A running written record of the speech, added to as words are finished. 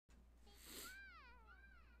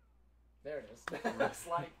There it is. It's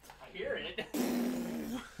like, I hear it. That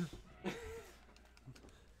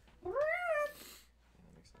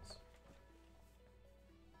makes sense.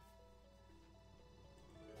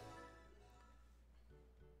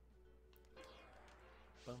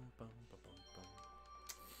 Bum, bum, bum, bum, bum.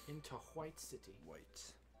 Into White City. White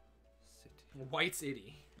City. White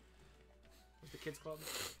City. What's the kids club?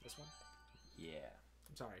 This one? Yeah.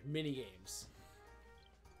 I'm sorry. Mini games.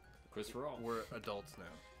 Quiz for all. We're adults now.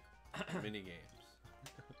 Mini games.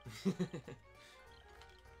 I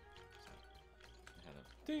had to,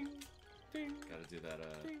 Ding, ding, gotta do that,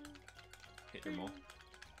 ding, hit your mole.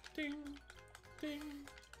 ding, ding,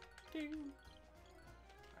 ding.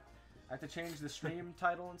 I have to change the stream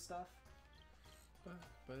title and stuff.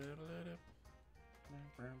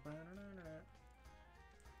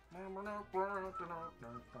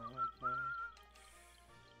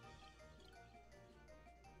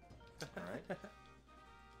 Alright.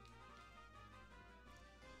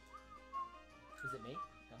 Is it me?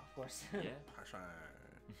 No, of course. Yeah.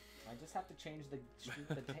 I just have to change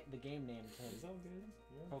the game name to all good.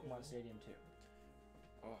 Pokemon Stadium 2.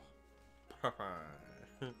 Oh,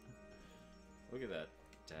 look at that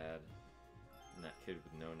dad and that kid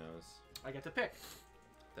with no nose. I get to pick.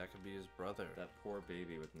 That could be his brother. That poor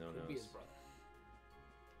baby with no Could nose. be his brother.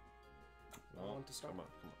 I Well, want to start. Come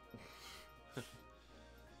on.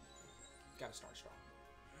 Gotta start strong.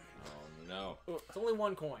 oh no. It's only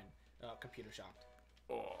one coin. Computer shocked.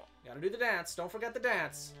 Oh. Gotta do the dance. Don't forget the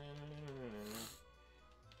dance.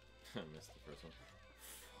 I missed the first one.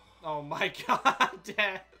 Oh my god,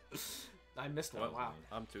 Dad. I missed one. Well, Wow.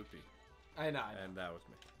 I'm Toopy. I know. And that was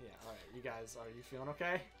me. Yeah, alright. You guys, are you feeling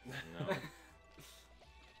okay? No.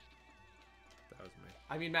 That was me.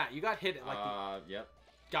 I mean, Matt, you got hit at like the Yep.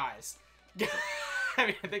 guys. I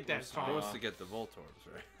mean, I think Dad's He trying. wants to get the Voltorbs,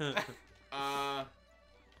 right?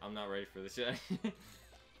 I'm not ready for this yet.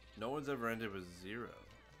 No one's ever ended with 0.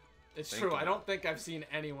 It's Think true. about I don't think I've seen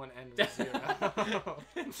anyone end with 0.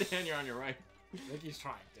 Dan, you're on your right. I think he's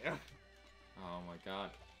trying to. Oh my god.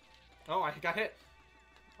 Oh, I got hit.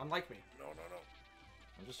 Unlike me. No.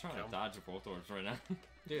 I'm just trying Jump. to dodge your Voltorbs right now.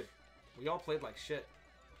 Dude, we all played like shit.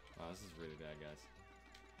 Wow, this is really bad, guys.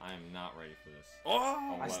 I am not ready for this.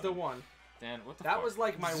 Oh! I still won. Dan, what the That fuck? was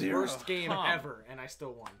like my 0. worst game Come. ever, and I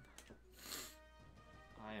still won.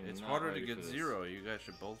 I am It's not harder to ready get for this. 0. You guys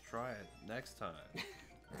should both try it next time.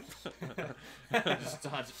 Just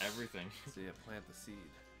dodge everything. See, I plant the seed.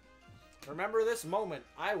 Remember this moment.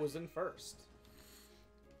 I was in first.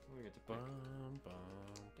 We get to Bum, pick. bum, bum.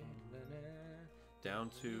 Down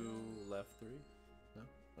to left 3? No?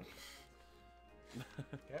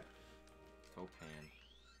 Okay. Topan.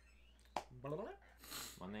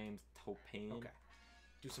 My name's Topan. Okay.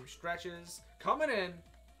 Do some stretches. Coming in.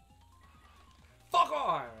 Fuck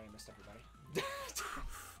off! I already missed everybody.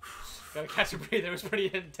 Gotta catch a breather. It was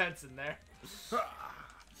pretty intense in there. Okay.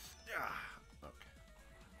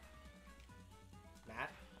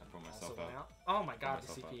 Matt. I put Also myself went out. out. Oh my god, the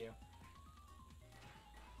myself out. CPU.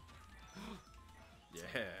 Yeah.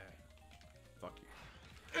 Fuck you.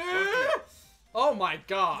 Oh my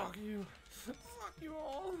god. Fuck you. Fuck you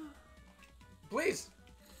all. Please.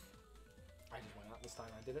 I just went out this time.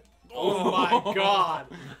 I did it. Oh my god.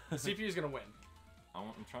 The CPU is gonna win. I'm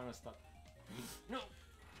trying to stop. No.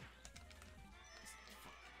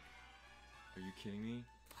 Are you kidding me?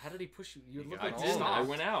 How did he push you? You look I like you didn't. I stopped.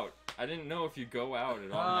 went out. I didn't know if you go out,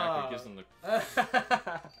 it automatically gives them the.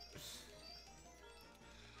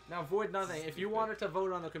 Now, Void Nothing, if you wanted to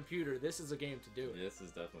vote on the computer, this is a game to do it. This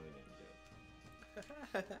is definitely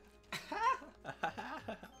the game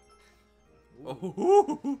Oh. to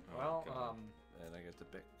do. Well, God. And I get to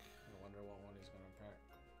pick. I wonder what one he's gonna pick.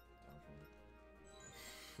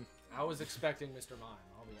 I was expecting Mr. Mime.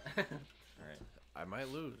 I'll be. Alright. I might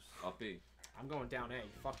lose. Up B. I'm going down A.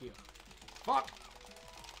 Fuck you. Fuck.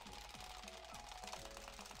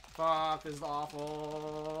 Fuck is awful.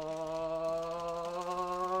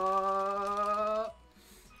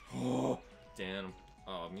 Oh, damn.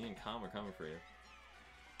 Oh, me and Com are coming for you.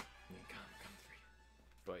 Me and Com are coming for you.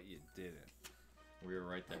 But you didn't. We were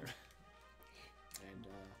right there. And,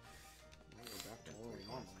 we're back to where we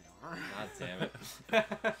normally are. God damn it.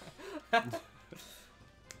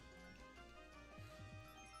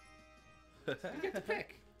 You get to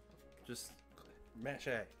pick. Just mash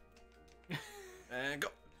A. And go.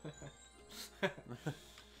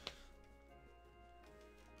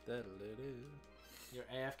 You're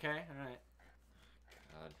AFK? Alright.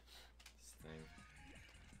 God. This thing.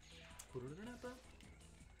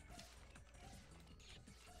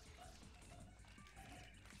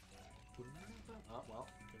 Oh, well,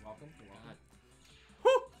 you're welcome. You're welcome.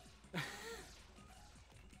 God.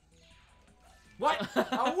 What?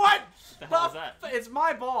 What? The hell is that? It's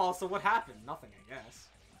my ball, so what happened? Nothing, I guess.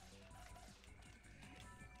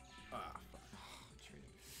 Ah,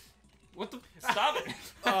 What the? Stop it!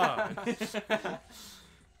 ah.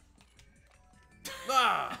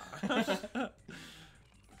 I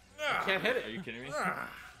can't hit it. Are you kidding me?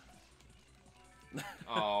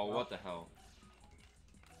 Oh, what the hell?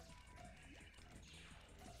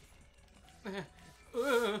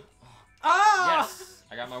 Ah! Yes!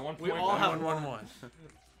 I got my 1 We point. all back. have 1-1-1.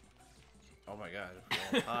 Oh my god,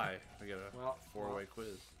 if we're all high, we get a Well, 4-way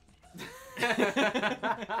quiz.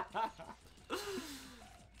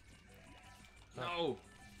 No!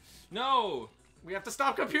 No! We have to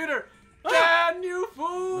stop computer! Dan, you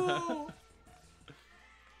fool!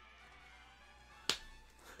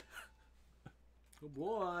 Good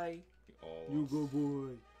boy. You good boy.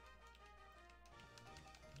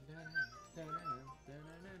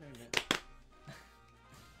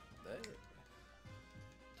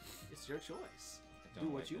 It's your choice. I Do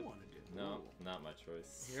don't what like you it. want to do. No, not my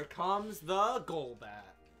choice. Here comes the goal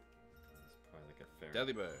bat. It's probably like a fair.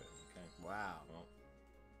 Delibird. Okay. Wow.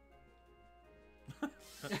 Well,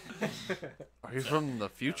 Are you from the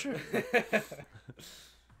future?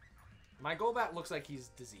 My goal bat looks like he's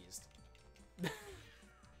diseased.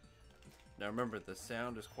 Now remember, the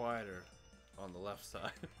sound is quieter on the left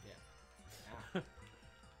side. Yeah.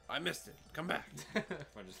 I missed it. Come back. if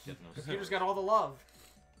I just get no. Computer's got all the love.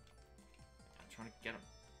 I'm trying to get him.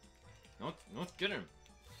 No, get him.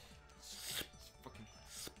 Fucking.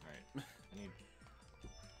 All right. I need.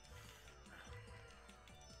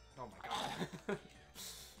 Oh my god.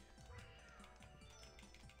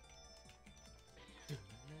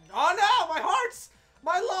 Oh no! My hearts!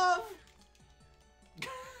 My love!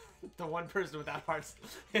 The one person without hearts,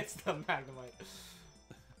 it's the Magnemite.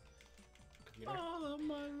 Computer. All of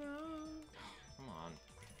my love. Come on.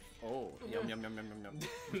 Oh, yum yum yum yum yum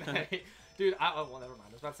yum. Dude, well, never mind.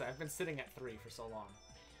 I was about to say, I've been sitting at 3 for so long.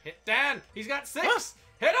 Hit Dan! He's got 6!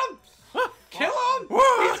 Hit him! Kill him!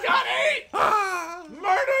 He's got 8!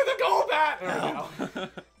 Murder the goal bat! There we go.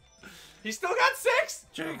 He's still got 6!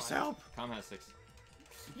 Jinx, help! Tom has 6.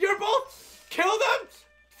 You're both... Kill them!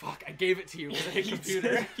 Fuck, I gave it to you with a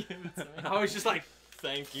computer. I was just like...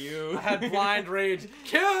 Thank you. I had blind rage.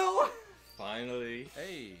 Kill! Finally.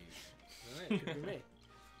 Hey. Alright, could be me.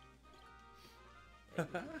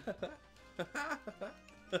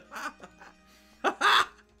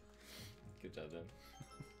 Good job, then.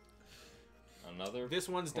 Another. This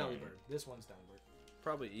one's coin. Delibird. This one's Delibird.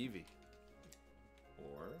 Probably Eevee.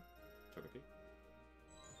 Or Togepi.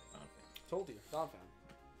 Told you. Don fan.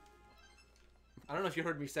 I don't know if you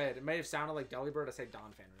heard me say it. It may have sounded like Delibird. I say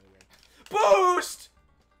Don fan really weird. Boost!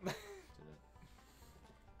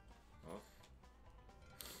 Oh.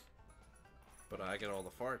 But I get all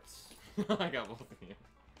the farts. I got both of you.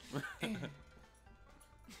 I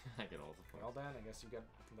get all the Well, points. Dan, I guess you got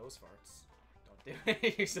those farts. Don't do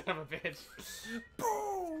it, you son of a bitch.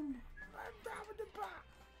 Boom!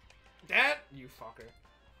 Dan! You fucker.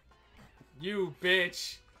 You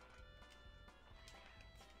bitch.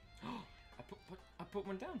 I put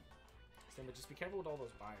one down. Sam, but just be careful with all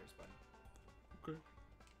those buyers, buddy. Okay.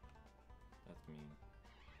 That's mean.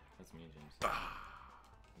 That's mean, James.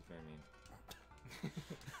 That's very mean.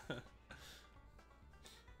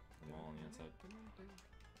 I'm all on the inside.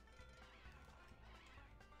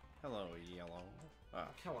 Hello, yellow. Ah.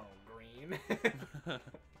 Hello, green.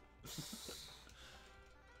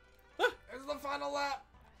 It's the final lap.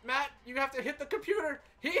 Matt, you have to hit the computer.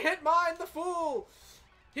 He hit mine, the fool.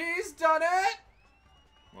 He's done it.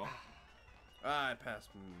 Well, I passed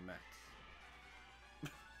Max.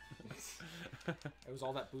 It was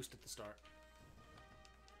all that boost at the start.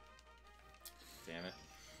 damn it.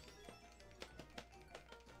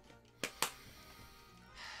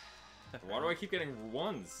 Why do I keep getting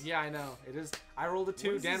ones? Yeah, I know. It is. I rolled a 2,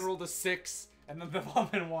 What is Dan this? rolled a 6, and then they've all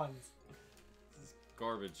been 1s.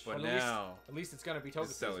 Garbage. But At now, At least it's gonna be it's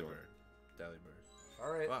Togepi. Delibird. Delibird.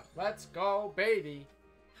 All right, Fuck. let's go, baby.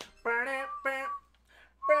 Burn it, burn,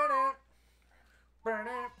 burn it, burn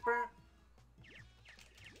it, burn.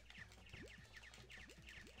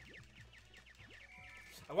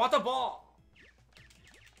 I want the ball.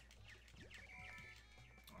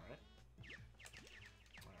 All right.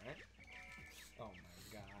 All right. Oh my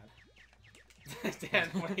god. Dan,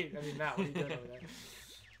 what are you? I mean, Matt, what are you doing over there?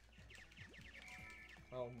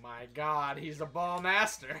 Oh my god, he's the ball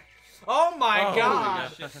master. Oh my Oh,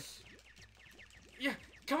 god. holy Yeah,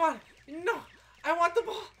 come on. No, I want the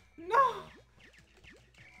ball. No.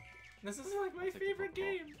 This is like my I'll take the favorite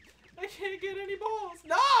football. game. I can't get any balls.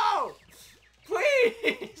 No!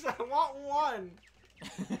 Please! I want one.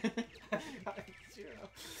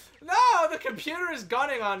 the computer is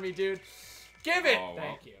gunning on me, dude. Give it. Oh, well.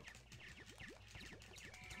 Thank you.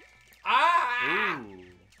 Ah! Ooh.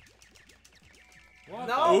 What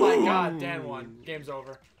No, the- my Ooh. God. Dan won. Game's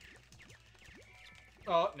over.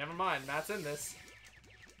 Oh, never mind. Matt's in this.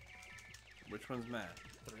 Which one's Matt?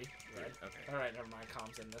 3. Red. Red. Okay. Alright, never mind.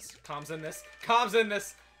 Calm's in this. Calm's in this. Calm's in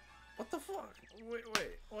this. What the fuck? Wait.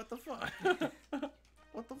 What the fuck?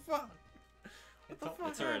 What the fuck? What the fuck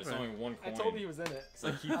It's alright, it's happened? only one I coin. told you he was in it. It's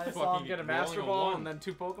like you I fucking saw him get a Master rolling Ball one. and then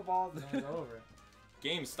 2 Pokeballs and it was over.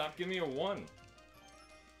 Game, stop giving me a 1.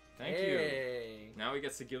 Thank you. Hey. Now he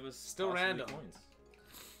gets to give us Still possibly random. coins.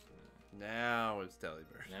 Now it's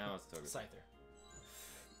Delibird. Now it's Togepi. Scyther.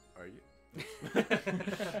 Are you?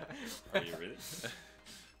 Are you really?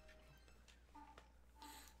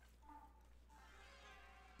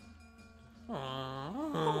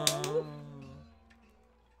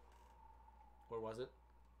 Where was it?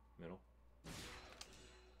 Middle.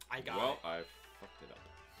 I got Well, it. I fucked it up.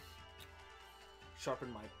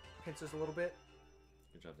 Sharpen my pincers a little bit.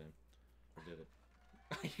 Good job, Dan. I did it.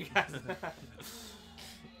 You guys.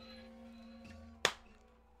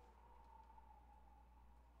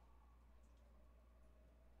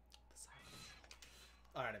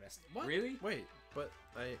 Alright, I missed. What? Really? Wait, but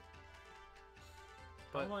I.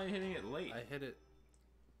 How am I hitting it late? I hit it.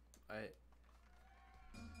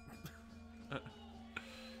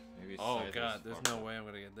 Maybe it's Oh Scyther's god, there's fucked no up. way I'm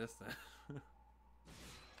gonna get this then.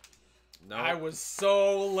 No. I was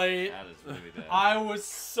so late. That is really bad. I was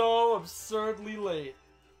so absurdly late.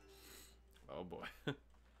 Oh boy. I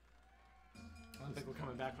don't think we're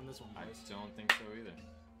coming back from this one, I boys. don't think so either.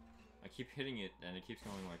 I keep hitting it and it keeps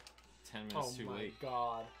going like 10 minutes Oh too my late.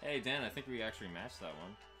 God. Hey Dan, I think we actually matched that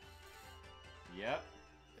one. Yep.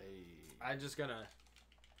 Hey. I'm just gonna.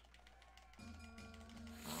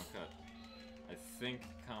 Final cut. I think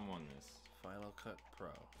Calm won this. Final Cut Pro.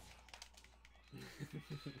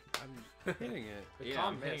 I'm hitting it. The Yeah,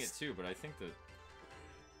 Calm I'm hitting it missed. too, but I think that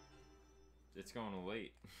it's going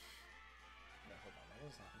late. No, hold on. What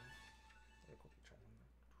was happening? Let me quickly try one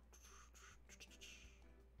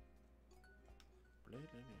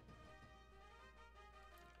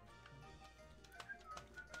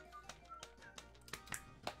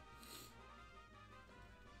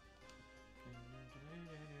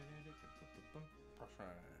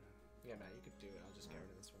Yeah, Matt, you could do it. I'll just get rid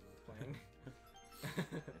of this one while playing.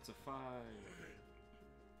 It's a 5.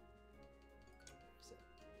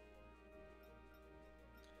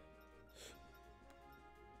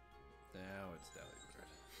 Now it's Delibird.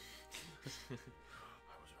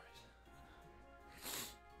 I was right.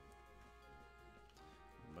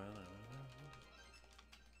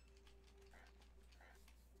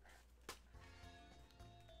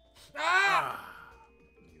 Ah!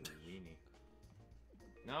 You weenie.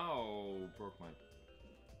 No, broke my.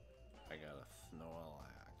 I got a Snorlax.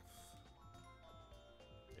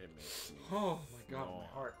 It makes me. Oh my God, snore. my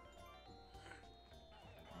heart.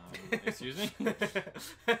 Excuse me?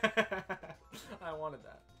 I wanted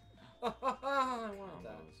that. I wanted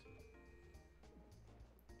that.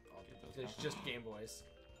 Combos. Get those There's combos. just Game Boys.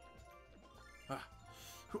 Ah.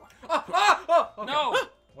 Okay. No!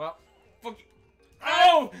 Well, Fuck.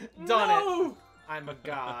 oh, done it. No! I'm a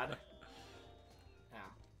god.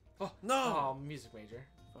 Ow. No! Oh, music major.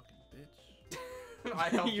 Fucking bitch. I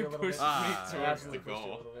helped you You a little pushed bit. me I towards absolutely the pushed you a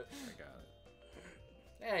goal. little bit. I got it.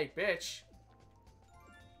 Hey, bitch.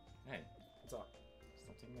 Hey, What's up?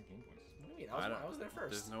 stop taking my Game Boys. What do you mean? I I don't- was there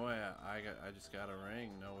first. There's no way I just got a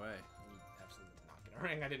ring. No way. You absolutely did not get a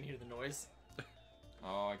ring. I didn't hear the noise.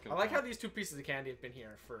 Oh, I killed I like how Calm. these 2 pieces of candy have been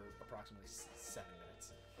here for approximately 7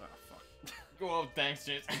 minutes. Oh fuck. Oh, thanks,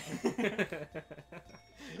 James.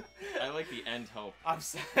 I like the end hope.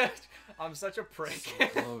 I'm such a prick.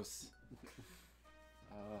 Close.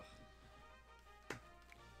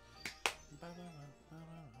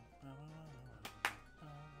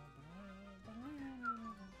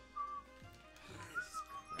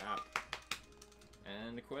 Crap.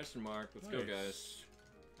 And the question mark. Let's go, Nice. guys.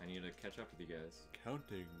 I need to catch up with you guys.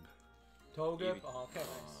 Counting. Toga. Evie. Oh, okay,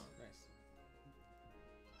 nice.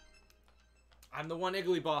 I'm the one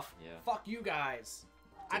Igglybuff. Yeah. Fuck you guys.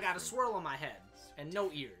 I got a Different. swirl on my head and no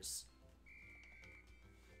ears.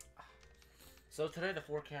 So today the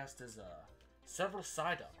forecast is several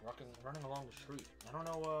Psyduck running along the street. I don't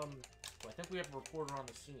know. I think we have a reporter on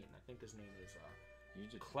the scene. I think his name is You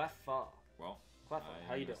just. Cleffa. Well. Cleffa. I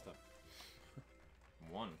How you doing? messed up.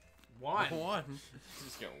 1. One. One.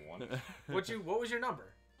 Just get 1. What was your number?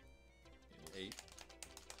 8.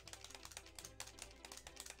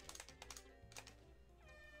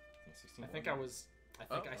 I think I was. I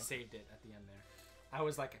think Oh, I okay. saved it at the end there. I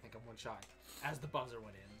was like, I think I'm one shy. As the buzzer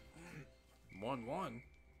went in. 1-1.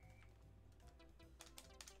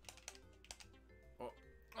 Oh,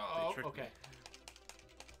 Oh, tricked okay. me.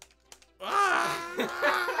 Ah!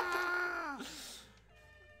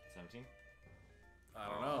 17? I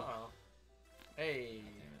don't know. Uh-oh. Hey,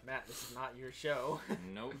 Matt, this is not your show.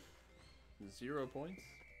 Nope. 0 points.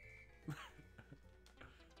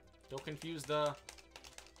 Don't confuse the...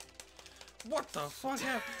 What the fuck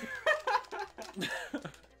happened?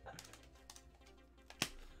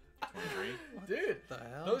 23? Dude, The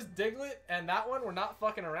hell? those Diglett and that one were not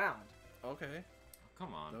fucking around. Okay, Oh,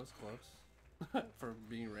 come on. that was close. For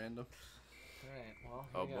being random. Alright, well,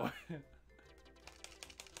 Oh here we boy. go.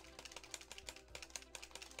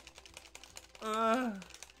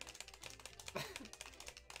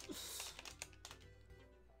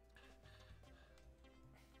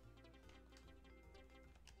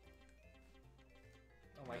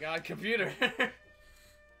 Oh my god, computer. I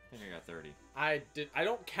think I got 30. I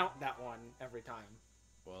don't count that one every time.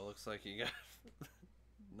 Well, it looks like you got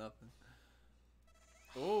nothing.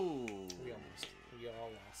 Oh. We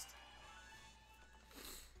all lost.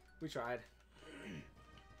 We tried.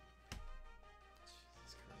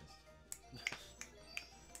 Jesus Christ.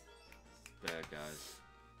 Bad guys.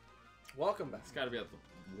 Welcome back. It's gotta be at the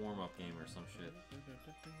warm-up game or some shit.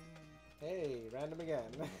 Hey, random again.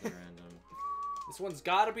 Another random. This one's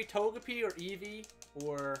gotta be Togepi or Eevee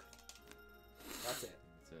or... That's it.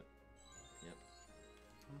 That's it. Yep.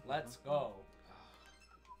 Let's go. Ow.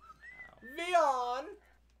 Vion!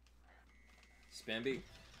 Spamby.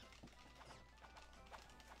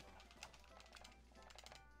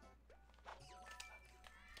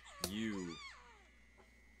 You.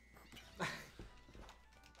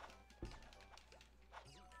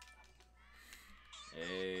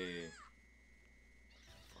 Hey.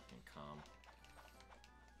 Fucking calm.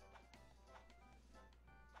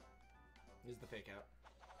 Here's the fake out.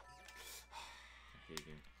 I hate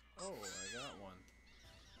you. Oh, I got one.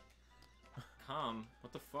 Calm?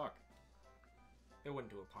 What the fuck? They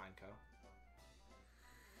wouldn't do a Pineco.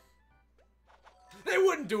 They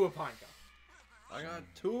wouldn't do a Pineco. I got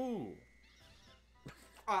 2.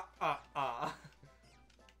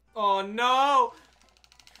 Oh no!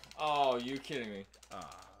 Oh, you kidding me?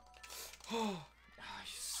 Ah. Ah,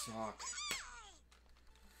 you suck.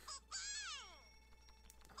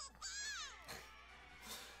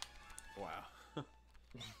 Wow.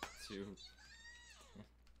 2.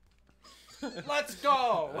 Let's I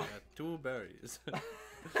go! got 2 berries.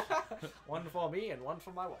 One for me and one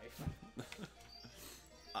for my wife.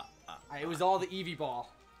 It was all the Eevee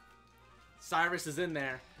ball. Cyrus is in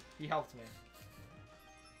there. He helped me.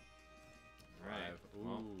 Right.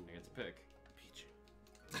 Well, Ooh. I get to pick. Peach.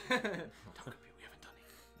 Togepi, we haven't done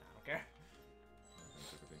it. I don't care.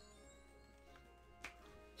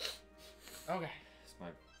 Okay. It's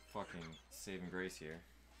my fucking saving grace here.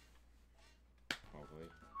 Probably.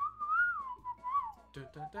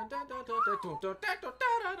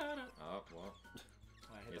 Oh, well.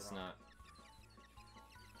 It's not.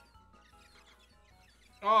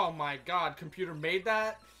 Oh my god, computer made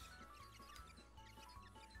that?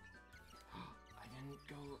 I didn't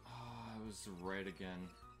go. Oh, I was right again.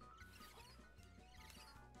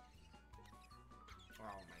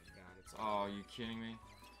 Oh my god, it's Oh, you kidding me?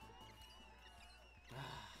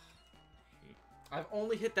 I've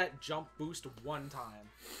only hit that jump boost one time.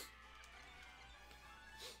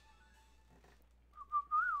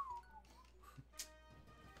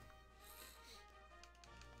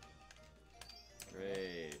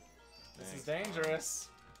 Great. This Thanks, is dangerous.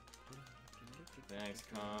 Thanks,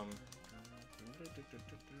 Com.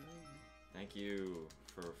 Thank you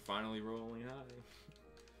for finally rolling high.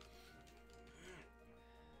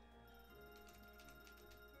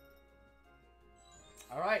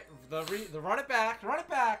 All right, the run it back, run it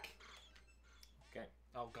back. Okay.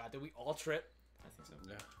 Oh god, did we all trip? I think so.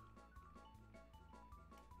 Yeah.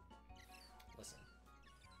 Listen,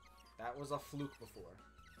 that was a fluke before.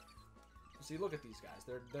 See, look at these guys.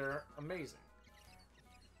 They're amazing.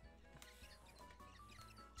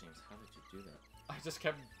 James, how did you do that? I just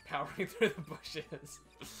kept powering through the bushes.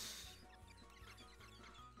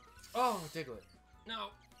 Oh, Diglett. No.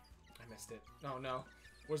 I missed it. No, no.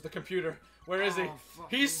 Where's the computer? Where is he? Oh, fuck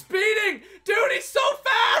He's me. speeding! Dude, he's so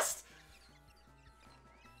fast!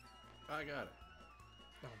 I got it.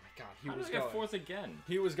 Oh my god, he How was did I going. get fourth again?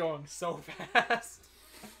 He was going so fast.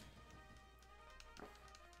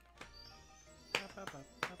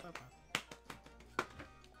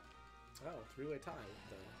 Oh, three-way tie.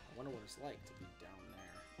 I wonder what it's like to be down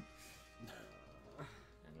there.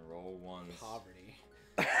 And roll ones. Poverty.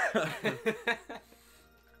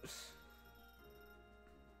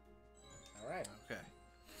 All right. Okay.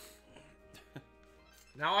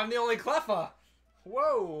 Now I'm the only Cleffa.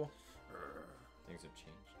 Whoa. Things have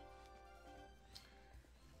changed.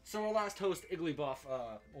 So our last host, Igglybuff,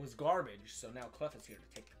 was garbage, so now Cleffa's here to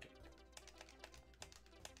take the cake.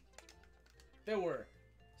 There were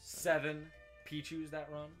 7 Pichus that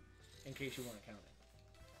run, in case you weren't counting.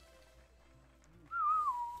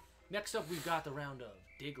 Next up, we've got the round of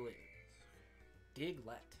Diglett.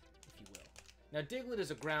 Diglett, if you will. Now, Diglett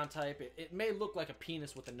is a ground type. It may look like a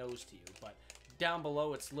penis with a nose to you, but down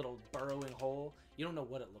below its little burrowing hole, you don't know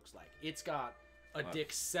what it looks like. It's got a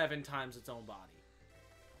dick 7 times its own body.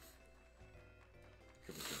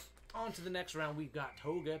 On to the next round, we've got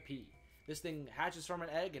Togepi. This thing hatches from an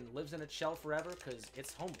egg and lives in its shell forever because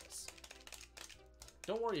it's homeless.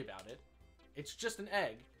 Don't worry about it. It's just an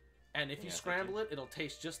egg, and if you scramble it, it'll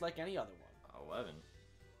taste just like any other one. 11.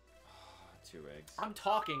 2 eggs. I'm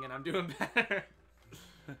talking and I'm doing better.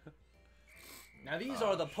 Now these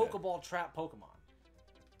are the Pokeball trap Pokemon.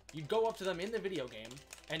 You'd go up to them in the video game,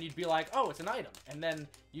 and you'd be like, oh, it's an item. And then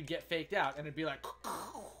you'd get faked out, and it'd be like,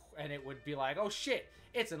 and it would be like, oh shit,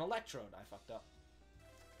 it's an Electrode. I fucked up.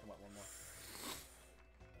 I went one more.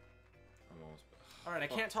 I'm almost... Alright, I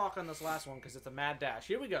can't talk on this last one because it's a mad dash.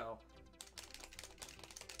 Here we go.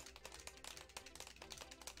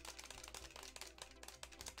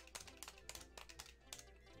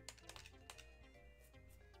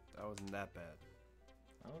 That wasn't that bad.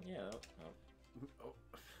 Oh, yeah. Oh. Oh.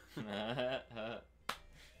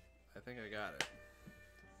 I think I got it.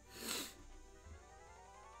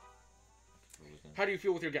 How do you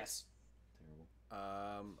feel with your guess?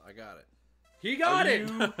 I got it. He got it!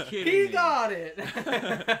 You kidding He me? got it!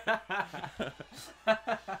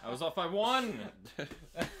 I was off by 1!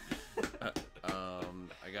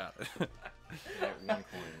 I got it. I got 1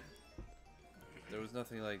 coin. There was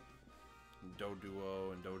nothing like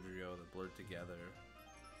Doduo and Dodrio that blurred together.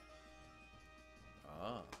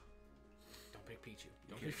 Ah. Don't pick Pichu.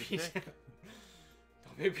 Don't You pick get to Pichu. pick.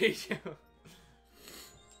 Don't pick Pichu.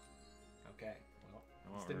 Okay, well, I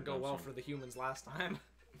want this didn't go well redemption. for the humans last time.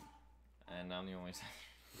 And I'm the only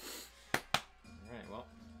Alright, well.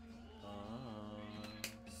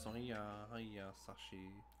 Soya, Haya, Sashi.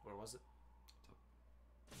 Where was it?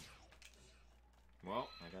 Well,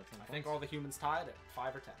 I got 10 I think all the humans tied at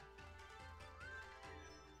 5 or 10.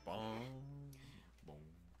 Bong. Boom.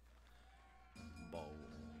 Bowl.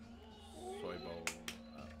 Soy bowl.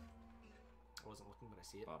 I wasn't looking, but I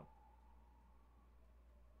see it. Bottom.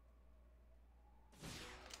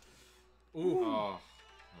 Ooh. Oh.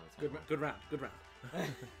 Good round. Good round.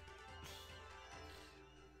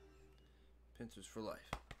 Pincers for life.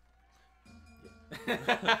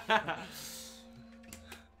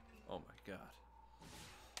 Oh my god.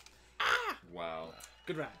 Wow.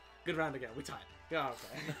 Good round. Good round again. We tied. Yeah,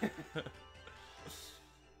 okay.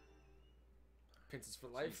 Pincers for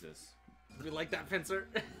life. Jesus. We like that pincer.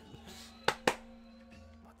 What the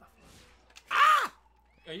fuck?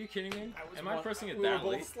 Are you kidding me? Am I one- pressing it we were that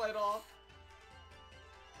both late? slide off.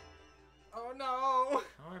 Oh no!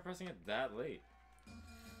 How am I pressing it that late?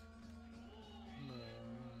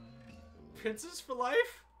 Pincers for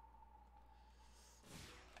life?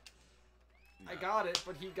 I got it,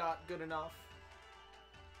 but he got good enough.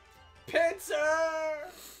 Pincer!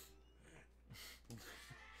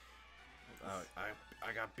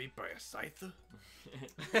 I got beat by a Scyther?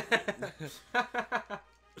 Fuck.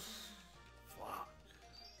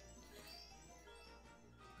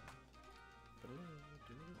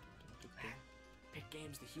 Pick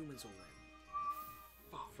games the humans will win.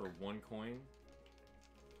 Fuck. For 1 coin?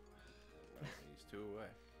 He's 2 away.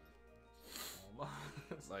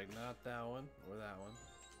 Almost. Like, not that one, or that one,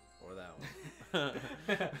 or that one.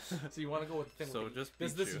 So you want to go with the thin So one. just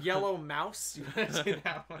There's beat this you. yellow mouse. You want to do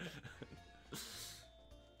that one?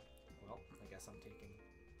 Well, I guess I'm taking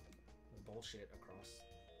bullshit across.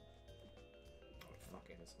 Oh, fuck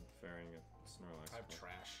it. I guess I'm ferrying a Snorlax. I have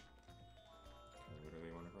trash. I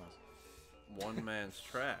literally went across. One man's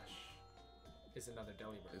trash Is another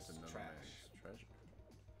Delibird. is another trash. man's treasure.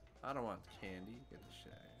 I don't want candy. Get the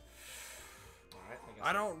shit out of here. Alright, I guess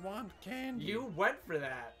I don't want candy. You went for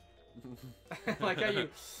that. Like how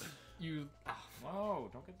you. Oh, Whoa,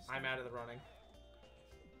 don't get this. I'm out of the running.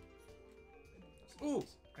 Ooh,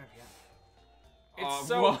 crap, yeah.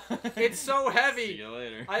 It's it's so See heavy. you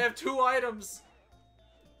later. I have 2 items.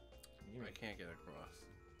 I can't get across.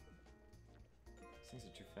 These things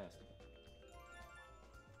are too fast.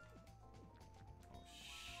 Oh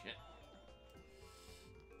shit.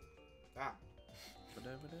 Ah.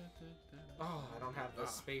 Oh, I don't have the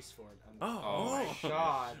space for it. Oh, my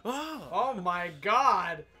god. Oh. Oh my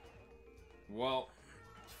god. Well.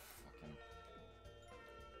 Fucking.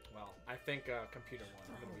 Well, I think computer won.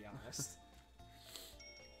 I'm gonna be honest.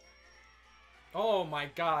 Oh my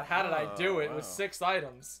god, how did I do it? It was 6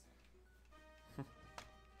 items.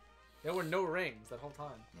 There were no rings that whole time.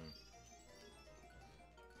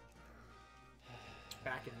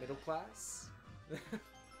 Back in middle class.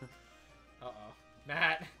 Uh-oh.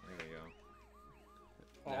 Matt. There we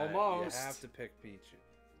go. Almost. You have to pick Pichu.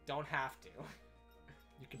 Don't have to.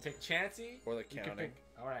 You can pick Chansey. Or the You can counting. pick...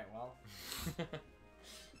 Alright, well.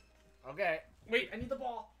 Okay. Wait, I need the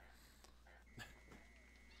ball.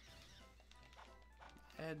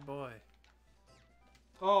 Head boy.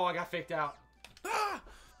 Oh, I got faked out.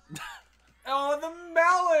 Oh, the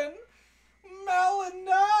melon! Melon,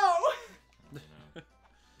 no! No.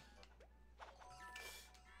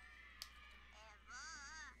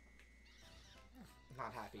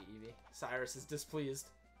 Not happy, Evie. Cyrus is displeased.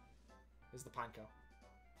 Is the Pineco.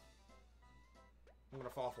 I'm gonna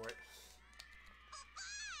fall for it.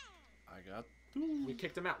 I got 2. We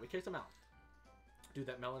kicked him out. We kicked him out. Dude,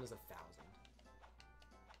 that melon is 1,000.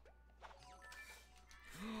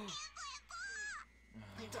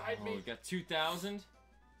 He died Oh, me. we got 2,000.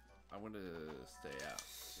 I'm gonna stay out.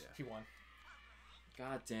 Yeah. He won.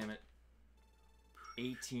 God damn it.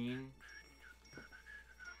 18.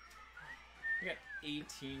 We got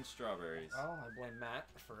 18 strawberries. Well, I blame Matt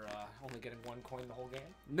for only getting 1 coin the whole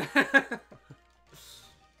game.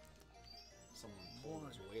 Someone pulled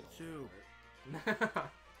his weight a little bit.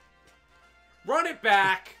 Run it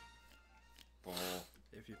back! Ball.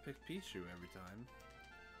 If you pick Pichu every time,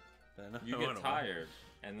 then You get tired,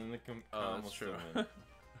 and then the that's true.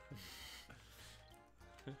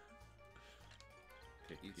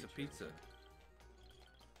 Eats a pizza.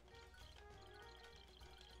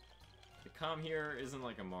 The com here isn't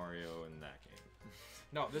like a Mario in that game.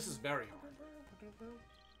 No, this is very hard.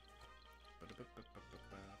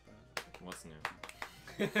 What's new?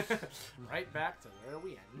 Right back to where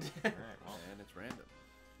we end. Alright, well, And it's random.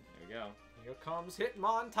 there we go. Here comes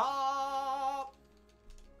Hitmontop!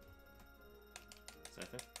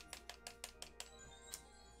 Second.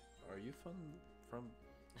 Are you from?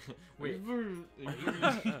 Wait, Are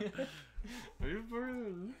you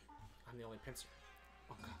I'm the only pincer.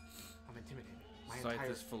 Oh god, I'm intimidated. My Sight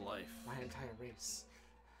entire, is for life. my entire race.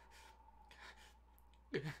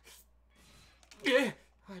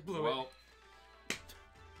 I blew Well,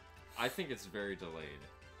 I think it's very delayed.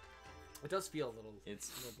 it. It does feel a little It's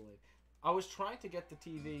delayed. I was trying to get the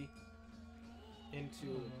TV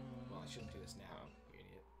into... Well, I shouldn't do this now, you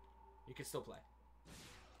idiot. You can still play.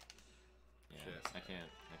 yeah. Shit. I can't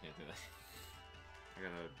do that. I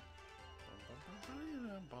gotta.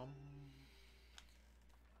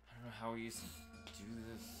 I don't know how we used to do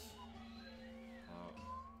this. Oh.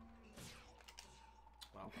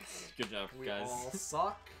 Well, Good job, we guys. all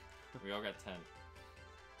suck. We all got 10.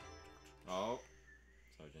 Oh.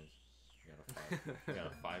 Sorry, James. You got a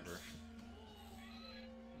fiver.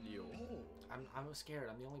 Yo. I'm scared.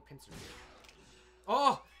 I'm the only pincer here.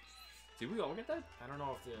 Oh! Did we all get that? I don't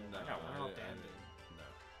know if the... No, I don't know if I Dan didn't. did. No.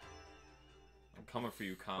 I'm coming for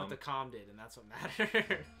you, Com. But the com did, and that's what mattered.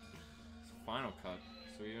 It's a final cut,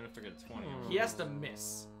 so even if I get 20, He has to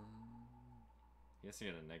miss. he has to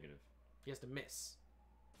get a negative. He has to miss.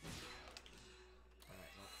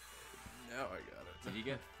 Alright, well. Now I got it. Did he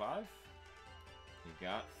get 5? He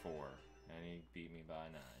got 4, and he beat me by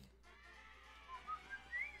 9.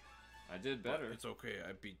 I did better. It's okay.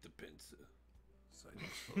 I beat the pincer. Sight is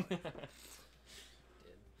for life.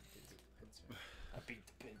 Did the pincer. I beat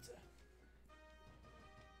the pincer.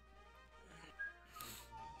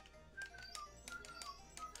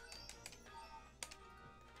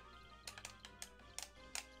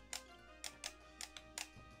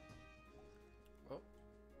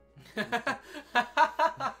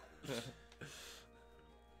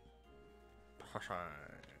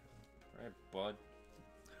 Alright, bud.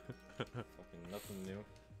 Fucking nothing new.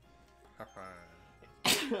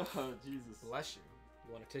 Oh, Jesus. Bless you.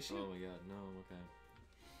 You want a tissue? Oh my god, no, okay.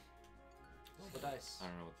 Roll the dice. I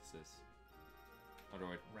don't know what this is. How do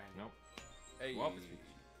I... Random. Nope. Hey. Well, it's-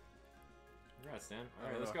 Congrats, Dan. I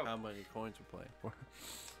Alright, don't let's know go. how many coins we're playing for.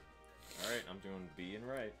 Alright, I'm doing B and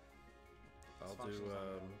right. I'll do functions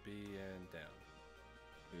on B and down.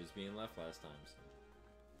 He was being left last time, so...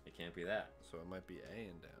 It can't be that. So it might be A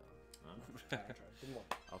and down. Huh? Didn't work.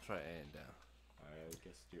 I'll try A and down. Alright, I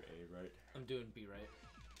guess do A right. I'm doing B right.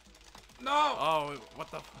 No! Oh, wait,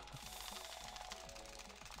 what the?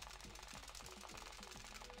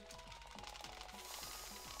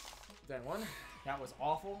 Then one. That was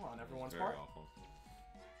awful on everyone's Very part. awful.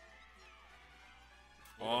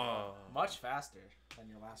 Oh. Much faster than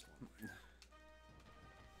your last one.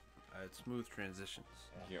 I had smooth transitions.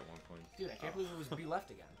 You get 1 point. Dude, I can't believe it was B left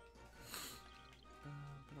again.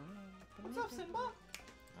 What's up, Simba?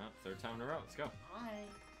 Oh, third time in a row. Let's go. Hi.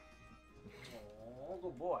 Oh,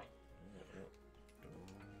 good boy.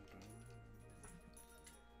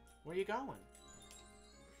 Where you going?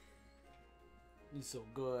 You're so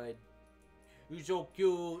good. You're so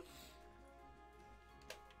cute.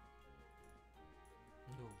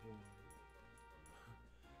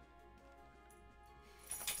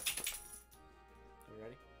 You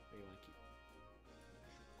ready? Or you want to keep?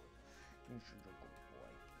 You're such a good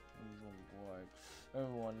boy. You're so good.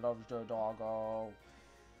 Everyone loves their doggo.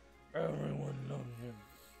 Everyone loves him.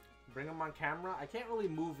 Bring him on camera. I can't really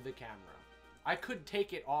move the camera. I could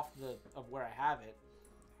take it off of where I have it.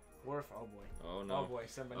 Or if, oh boy. Oh no. Oh boy,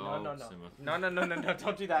 Simba. Oh, No. Simba. No.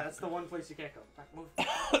 Don't do that. That's the one place you can't go. Back, move. Come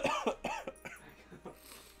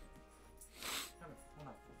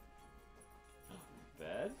on.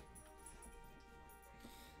 Bad?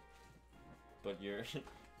 But your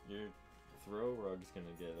throw rug's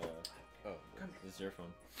gonna get Oh, Come It's your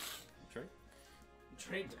phone. Trey?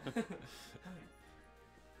 Trade. Come here.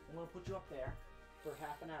 I'm gonna put you up there for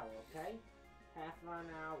half an hour, okay? Half an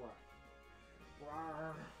hour.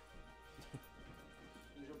 Rawr.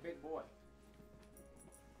 He's a big boy.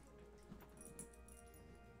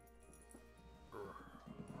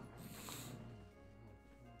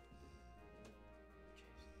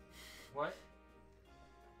 What?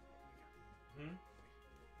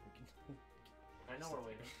 I know we're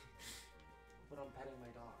waiting. But I'm petting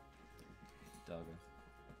my dog. Doggo.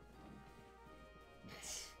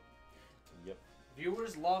 Yep.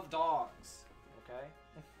 Viewers love dogs. Okay?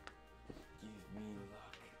 Give me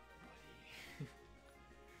luck, buddy.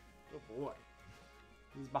 Good boy.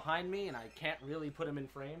 He's behind me and I can't really put him in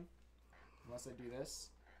frame. Unless I do this.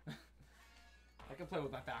 I can play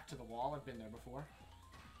with my back to the wall. I've been there before.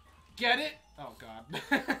 Get it? Oh god.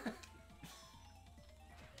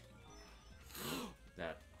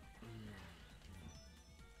 That.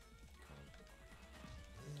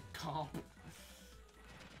 Comp.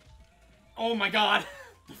 Oh my god.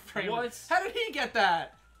 The frame. What? How did he get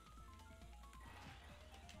that?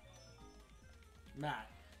 Matt.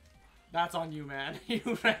 That's on you, man.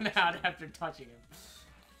 You ran out after touching him.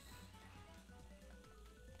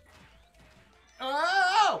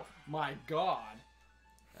 Oh my god.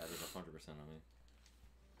 That is 100% on me.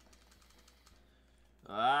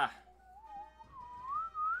 Ah.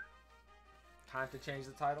 Time to change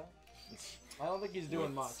the title? I don't think he's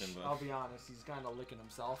doing What, much. Simba? I'll be honest. He's kind of licking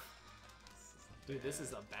himself. Dude, this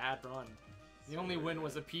is a bad run. The only win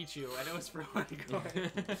was a Pichu, and it was for one coin.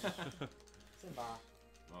 Simba.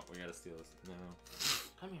 Oh, we gotta steal this. No.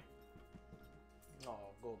 Come here.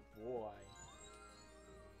 Oh, good boy.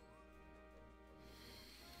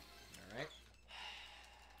 Alright.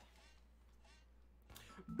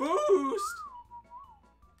 Boost!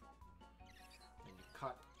 And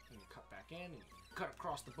you cut back in, and you cut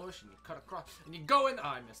across the bush, and you cut across, and you go in. Oh,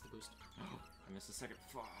 I missed the boost. I missed the second.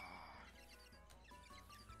 Fuck.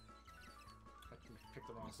 Pick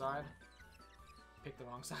the wrong side. Pick the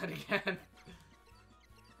wrong side again.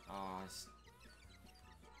 Oh,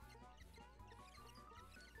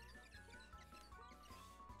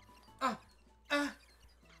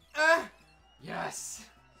 Yes!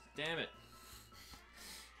 damn it.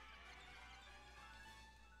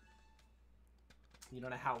 You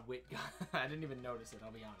don't know how wit got. I didn't even notice it,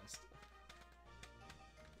 I'll be honest.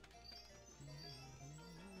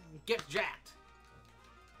 Get jacked!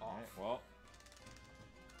 Alright, well.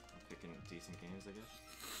 I'm picking decent games, I guess.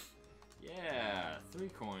 Yeah, 3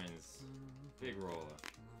 coins. Big roller.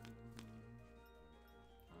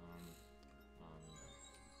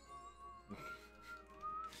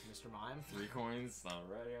 Mr. Mime? 3 coins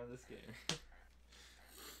already on this game.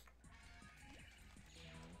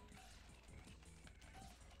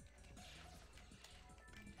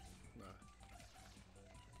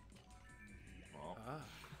 Well,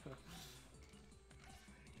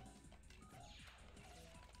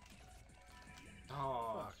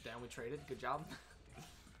 Oh, damn, we traded. Good job.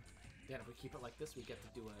 Dan, if we keep it like this, we get to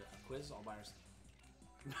do a quiz all by ourselves.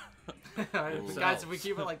 Guys, if we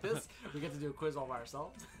keep it like this, we get to do a quiz all by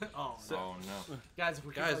ourselves. Oh, no. oh no. Guys, if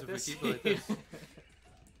we keep it like this. We keep it like this.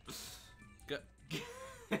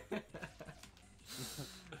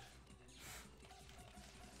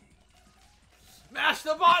 Mash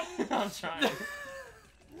the button! I'm trying.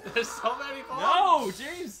 There's so many balls. No,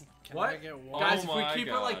 James. Can What? I get one? Guys, Oh if we my keep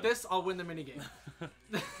it God. like this, I'll win the minigame.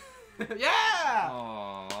 Yeah!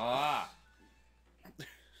 Aw.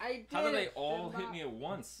 I did How do they it, all Simba. hit me at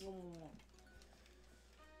once?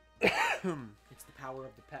 It's the power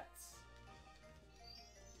of the pets.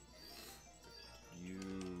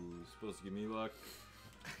 supposed to give me luck.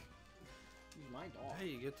 Use my dog. Hey,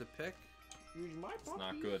 you get to pick? Use my It's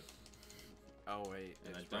not good. Oh, wait.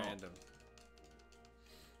 And It's I don't. random.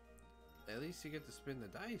 At least you get to spin the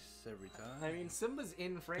dice every time. I mean, Simba's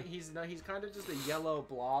in frame. He's kind of just a yellow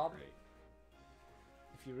blob. Right.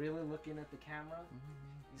 If you're really looking at the camera,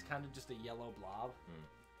 he's kind of just a yellow blob.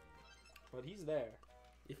 But he's there.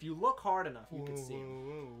 If you look hard enough, you can see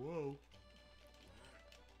him. Whoa.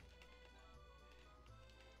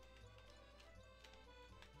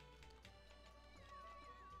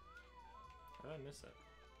 How did I miss that?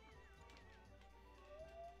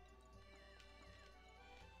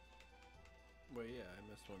 Well, yeah, I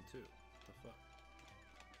missed one too. What the fuck?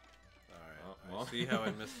 Alright, Oh, well. I see how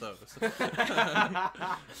I missed those.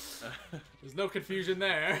 There's no confusion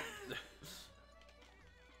there.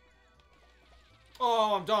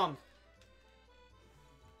 Oh, I'm dumb.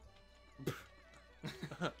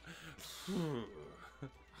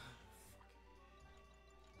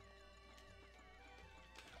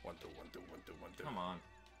 One, two. Come on.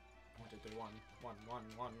 1, 2, 3, 1, 1, 1,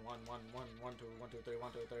 1, 1, 1, 1, 1, 2, 1, 2, 3,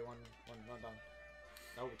 1, 2, 3, 1, 1, done.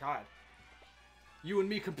 No, we're tied. You and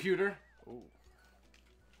me, computer. Ooh.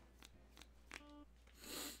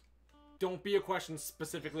 Don't be a question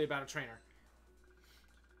specifically about a trainer.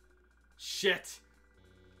 Shit.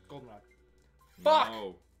 Goldenrod. Fuck!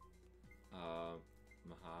 No.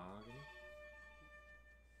 Mahogany?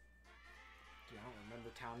 Dude, I don't remember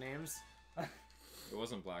town names. It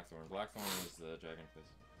wasn't Blackthorn. Blackthorn was the Dragon Fist.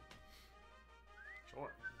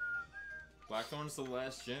 Sure. Blackthorn's the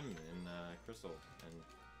last gem in Crystal and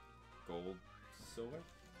Gold, Silver?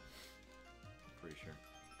 Pretty sure.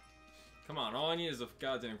 Come on, all I need is a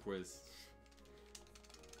goddamn quiz.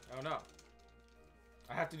 Oh no.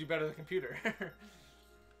 I have to do better than the computer.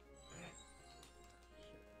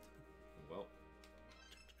 Well.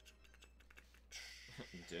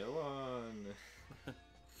 Dylan.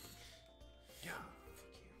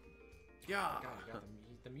 Yeah. God, I got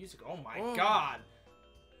the music. Oh my Whoa. god.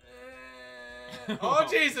 Oh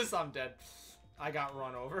Jesus, I'm dead. I got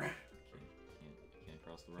run over. Can't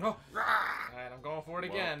cross the road. Oh. Alright, I'm going for it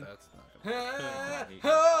Well, again. that's not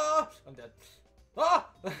gonna I'm dead. Ah!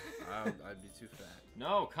 I'd be too fat.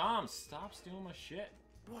 No, calm. Stop stealing my shit.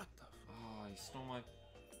 What the Oh, you stole my...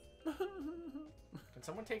 Can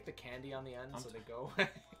someone take the candy on the end so they go?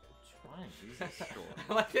 Trying, Jesus, sure.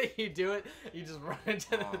 I like that you do it. You just run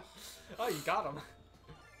into the. Oh, you got him.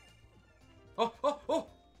 Oh, oh, oh,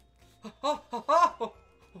 oh, oh, oh, oh, oh,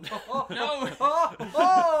 No! oh, oh,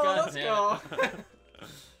 God let's damn go.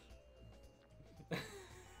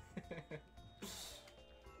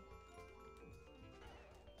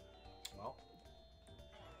 Well.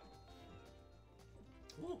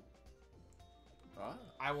 Ooh. Ah.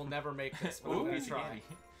 I will never make this, but I'm gonna try.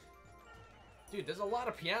 Dude, there's a lot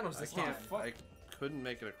of pianos this game. I couldn't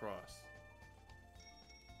make it across.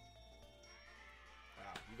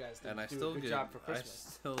 Wow, you guys did And I do still a good did. job for I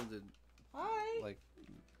Christmas. still did. Hi. Like.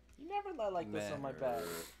 You never let like this on my bed.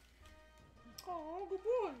 Oh, good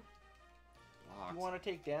boy. Locked. You want to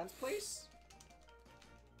take Dan's place?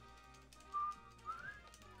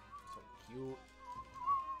 So cute.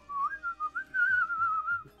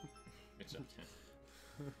 Good job,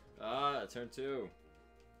 Dan. Turn 2.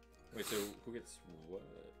 Wait, so who gets what?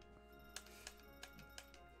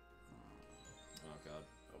 Oh god.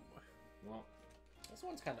 Oh boy. Well, This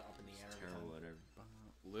one's kind of up in the air. terrible at every...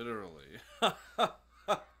 Literally.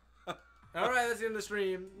 Alright, let's end the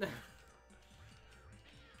stream.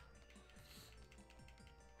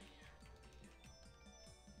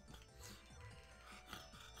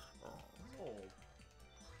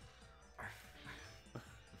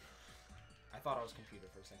 I thought I was computer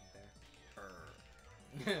for a second there.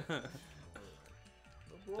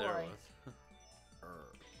 Oh, boy. There it was.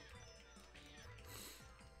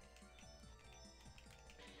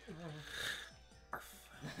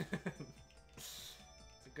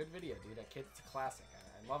 It's a good video, dude. It's a classic. I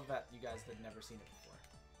love that you guys had never seen it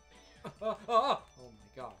before. Oh my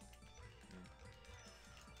god.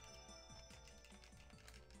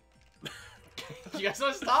 You guys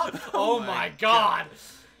want to stop? Oh my god.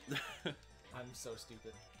 I'm so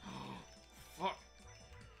stupid. Fuck.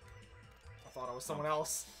 I thought I was someone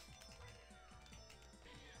else.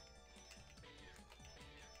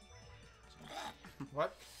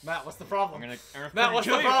 What? Matt, what's the problem? I'm gonna Matt, what's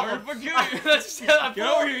the problem? I'm Get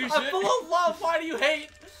over here, you I'm shit. full of love. Why do you hate?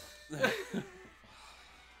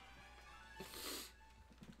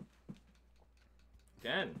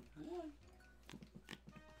 Again. It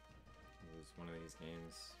was one of these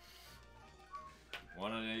games.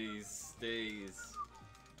 One of these days.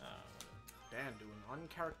 Dan doing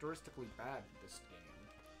uncharacteristically bad this game.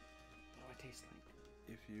 taste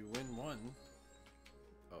like? If you win one...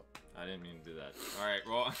 I didn't mean to do that. Alright,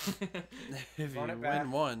 well... If you Run it back.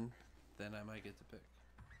 win one, then I might get to pick.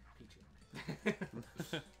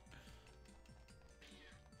 Pichu.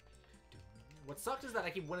 What sucks is that I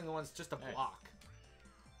keep winning the ones just to block.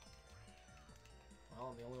 Well,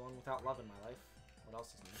 I'm the only one without love in my life. What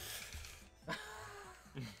else is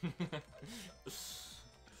new?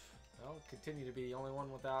 Well, continue to be the only one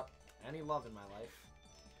without any love in my life.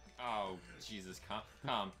 Oh, Jesus.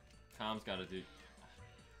 Calm's gotta do...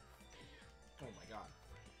 Oh my god.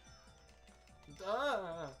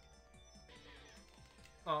 Duh!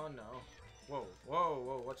 Oh no. Whoa, whoa,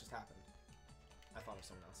 whoa, what just happened? I thought of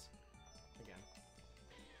someone else. Again.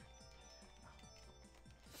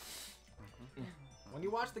 When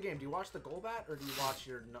you watch the game, do you watch the goal bat or do you watch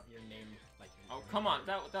your name like? Oh, come on.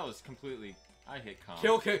 That was completely... I hit Calm.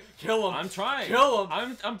 Kill him! I'm trying. Kill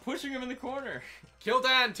him! I'm pushing him in the corner. Kill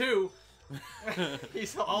Dan too.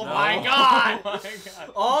 He's oh No. my god! Oh my god!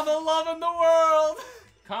 All the love in the world.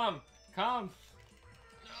 Calm.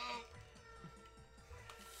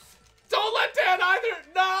 Don't let Dan either.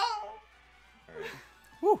 No. Alright.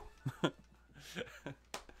 Woo!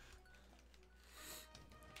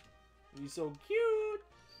 He's so cute.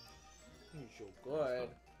 He's so good.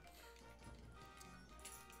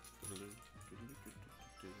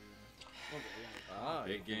 Ah,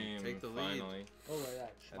 Big game. Take the lead. Finally. Oh my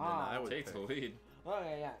god. And then I would Take pick. the lead. Oh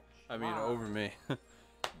yeah. I mean, over me.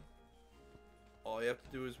 All you have to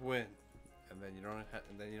do is win, and then you don't.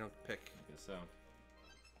 And then you don't pick I guess so.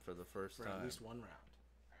 for the first For time. at least one round.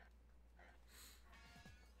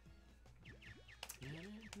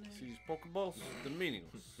 See these Pokeballs? They're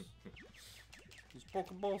meaningless. These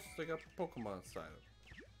Pokeballs, they got Pokemon inside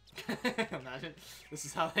them. Imagine this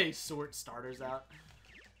is how they sort starters out.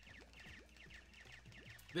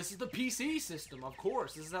 This is the PC system, of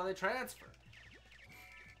course. This is how they transfer.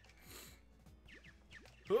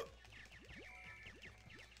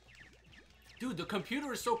 Dude, the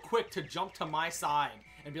computer is so quick to jump to my side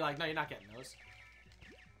and be like, no, you're not getting those.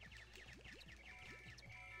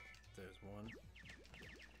 There's one.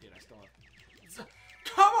 Dude, I still have...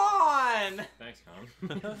 Come on! Thanks, Calm.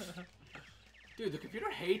 Dude, the computer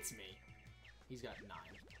hates me. He's got 9.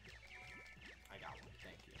 I got one,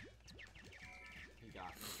 thank you. He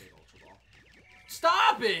got a big Ultra Ball.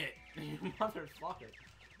 Stop it! You motherfucker.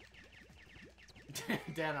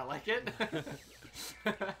 Dan, I like it.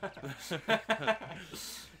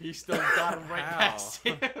 He still got him right How? past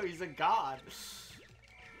you. He's a god.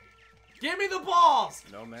 Give me the balls!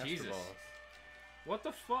 No Master Jesus. Balls. What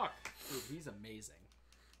the fuck? Dude, he's amazing.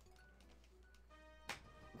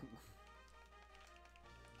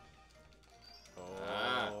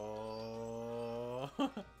 Oh.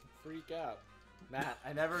 Freak out. Matt,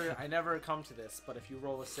 I never come to this, but if you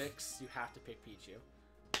roll a 6, you have to pick Pichu.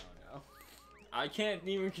 Oh no. I can't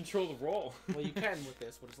even control the roll. Well, you can with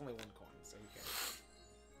this, but it's only 1 coin, so you can.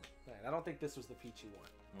 Man, I don't think this was the Pichu one.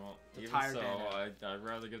 Well, The even tired so, Dan. I'd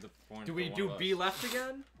rather give the point. Do to we one do of B us. left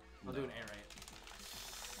again? I'll do No. an A right.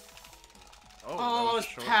 Oh, Oh, I that was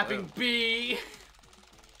short tapping lived. B!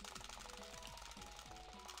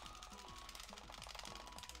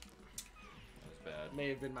 That was bad. May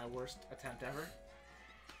have been my worst attempt ever.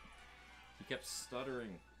 He kept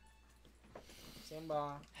stuttering. Simba,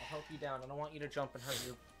 I'll help you down. I don't want you to jump and hurt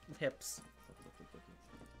your hips.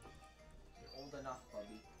 You're old enough,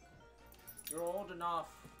 Bubby. You're old enough.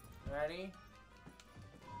 Ready?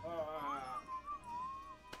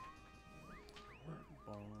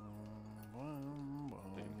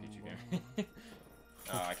 Take a Pichu game.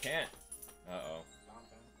 Oh, I can't. Uh-oh.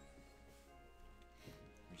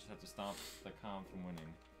 We just have to stop the Calm from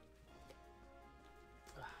winning.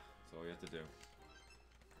 That's all we have to do.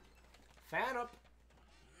 Fan up.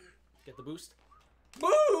 Get the boost.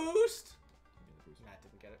 Boost! Get the boost. Matt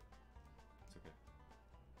didn't get it. It's okay.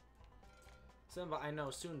 Simba, I know.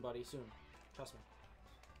 Soon, buddy. Soon. Trust me.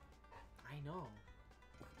 I know.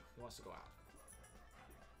 He wants to go out.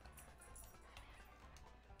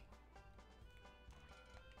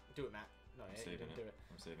 Do it, Matt. No, I'm you saving didn't it. do it.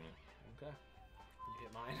 I'm saving it. Okay. You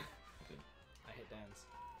hit mine. I did. I hit Dan's.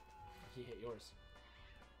 He hit yours.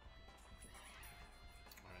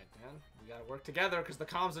 Alright, Dan. We gotta work together because the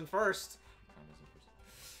com's in first. Calm isn't first.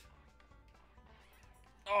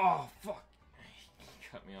 Oh, fuck! He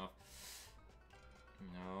cut me off.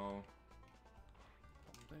 No.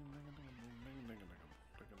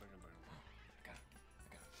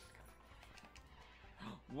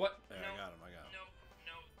 What? There, I got him.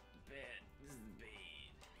 No, bad. This is bad.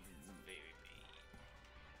 This is very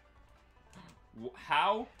bad.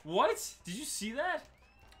 How? What? Did you see that?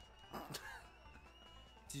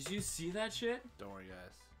 Did you see that shit? Don't worry,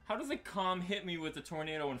 guys. How does the calm hit me with the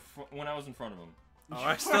tornado when I was in front of him? Oh,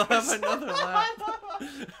 I still have another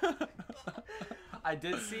lap. I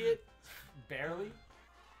did see it. Barely.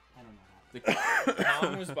 I don't know how. The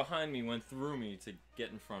calm was behind me, went through me to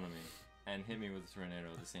get in front of me, and hit me with the tornado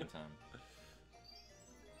at the same time.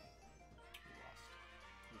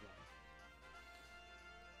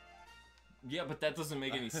 Yeah, but that doesn't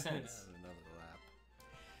make any sense.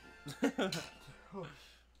 Another lap.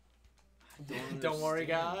 Don't worry,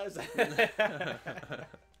 guys.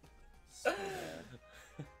 So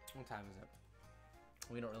What time is it?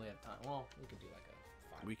 We don't really have time. Well, we could do like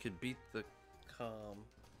a 5. We could beat the calm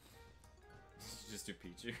just do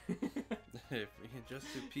Pichu. if we can just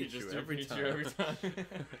do You Pichu just do every Pichu time. every time.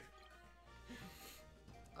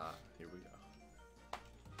 Here we go.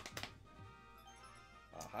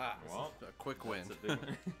 Aha! Well, A quick win. It's a big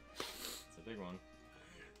one. It's a big one.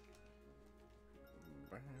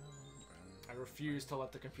 I refuse to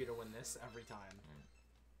let the computer win this every time.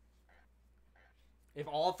 If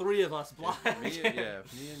all 3 of us block, If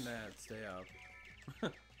me and Matt stay up.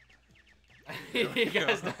 you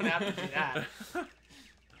guys don't have to do that,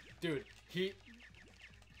 dude.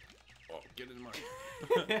 Oh, get in mine.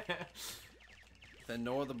 Then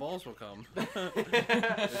no other balls will come. It's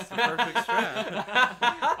the perfect strat.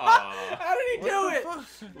 How did he do it? Fuck?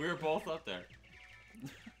 We were both up there.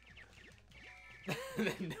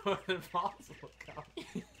 Then no other balls will come.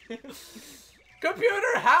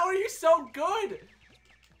 Computer, how are you so good?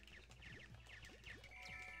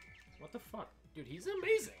 What the fuck? Dude, he's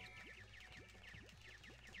amazing.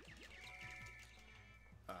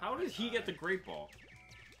 How did he get the great ball?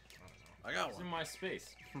 I got It's in one. my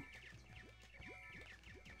space.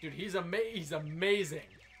 Dude, he's amazing.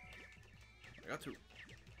 I got 2.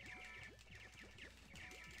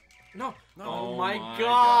 No. No. Oh, Oh my my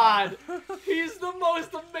god. He's the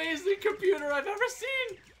most amazing computer I've ever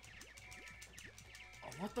seen. Oh,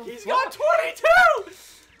 what the He's fuck? got 22.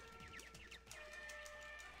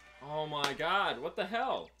 Oh my god, what the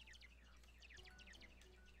hell?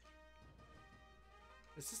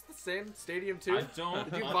 Is this the same stadium too? I don't.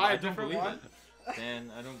 Did you I- buy I a don't different believe one? it.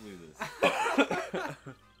 Dan, I don't believe this.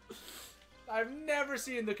 I've never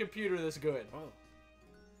seen the computer this good. Oh.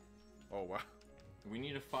 Oh wow. We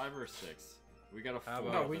need a 5 or a 6. We got a 4. How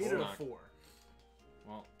about- No, we That's needed a not- 4.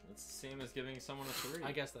 Well, it's the same as giving someone a 3.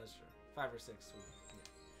 I guess that's true. 5 or 6.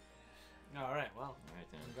 Yeah. All right. Well,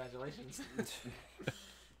 Alright, Dan. congratulations.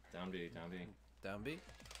 Down B, down B. Down B.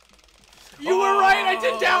 You were right. I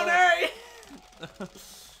did down A.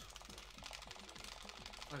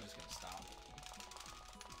 I'm just gonna stop.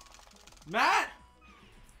 Matt.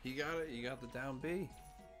 He got it. You got the down B.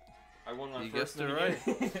 I won my You first guessed it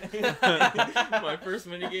minigame. My first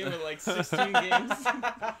minigame with like 16 games.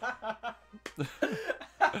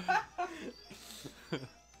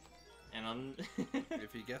 And I'm...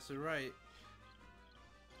 If you guess it right.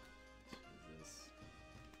 Jesus.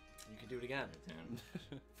 You can do it again.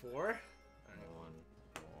 10. 4. All right. 1.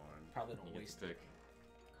 Probably You don't get waste to it.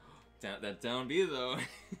 pick. That down B though.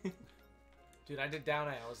 Dude, I did down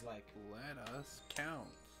A. I was like, Let us count.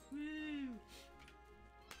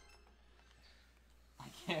 I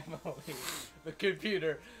can't believe the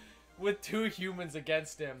computer with 2 humans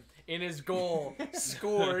against him in his goal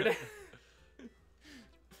scored.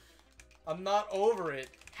 I'm not over it.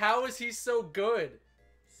 How is he so good?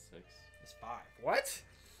 6. It's 5. What?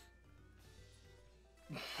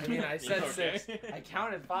 I mean, I said Okay. 6. I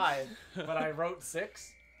counted 5, but I wrote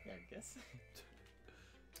 6. Yeah, I guess.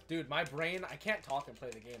 Dude, my brain, I can't talk and play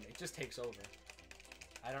the game. It just takes over.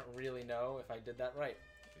 I don't really know if I did that right.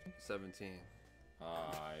 17.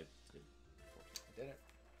 I did. I did it.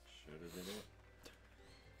 Should have did it.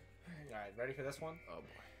 Alright, ready for this one? Oh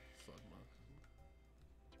boy. Slug mug.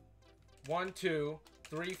 1, 2,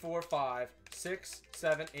 3, 4, 5, 6,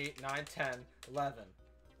 7, 8, 9, 10, 11,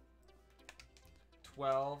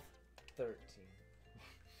 12, 13.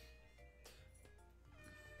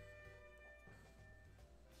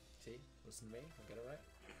 See? Listen to me. I'll get it right.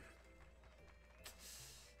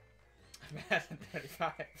 I'm at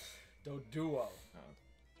 35. Do duo. Oh.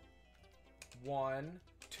 1,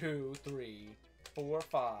 2, 3, 4,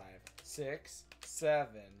 5, 6, 7.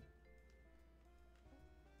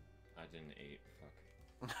 I did an 8.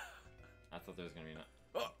 Fuck. I thought there was gonna be an.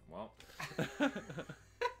 Oh. Well.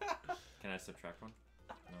 Can I subtract one?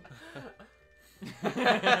 No. He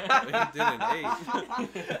did an 8.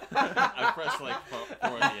 I pressed like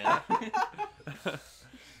 4 at the end.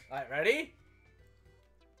 Alright, ready?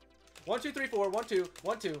 1, 2, 3, 4, 1, 2,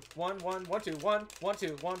 1, 2, 1, 1, 1, 2, 1, 1,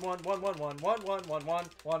 2, 1, 1, 1, 1, 1, 1, 1, 1, 1,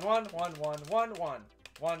 1, 1, 1, 1, 1,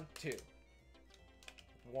 1, 2.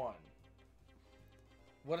 1.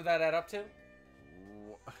 What did that add up to?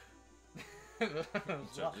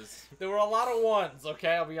 Judges. There were a lot of 1s,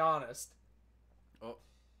 okay? I'll be honest. Oh.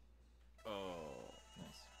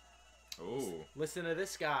 Nice. Oh. Listen to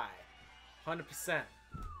this guy. 100%.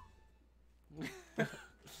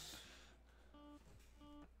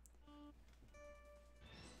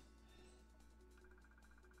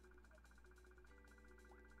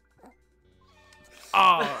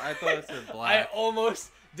 Oh, I thought it said I black. almost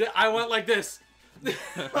did. I went like this.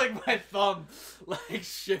 Like my thumb like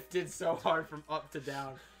shifted so hard from up to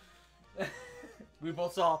down. We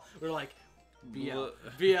both saw, we were like, BL.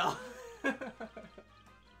 BL. Oh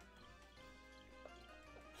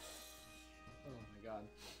my god.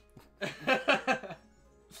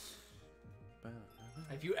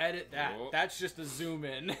 If you edit that, Oh. that's just a zoom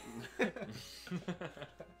in. Hello,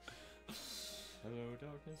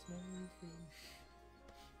 darkness, my friend.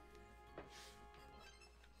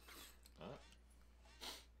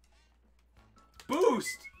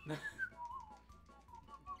 Boost!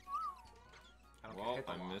 Well, hit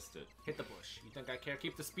the I wall. missed it. Hit the bush. You think I care?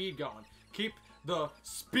 Keep the speed going. Keep the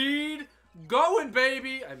speed going,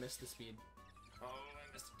 baby! I missed the speed. Oh,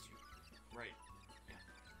 I missed it too. Right. Yeah,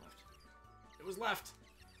 left. It was left.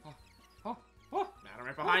 Oh. Madam,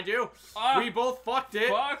 right behind you. Ah. We both fucked it.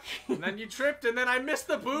 Fuck! And then you tripped, and then I missed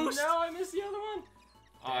the boost. No, I missed the other one.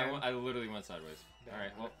 Oh, Damn. I literally went sideways. Damn.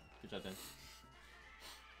 Alright, well, good job then.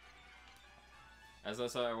 As I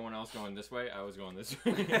saw everyone else going this way, I was going this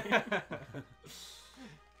way.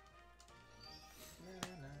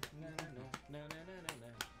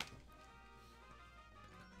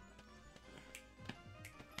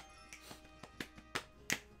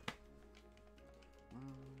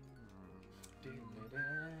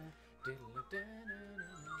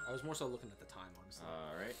 I was more so looking at the time, honestly.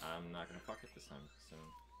 Alright, I'm not gonna fuck it this time, so...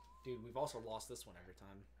 Dude, we've also lost this one every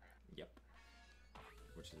time. Yep.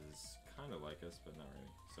 Which is kind of like us, but not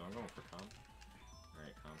really. So I'm going for comp.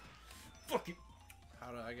 Alright, comp. Fuck you!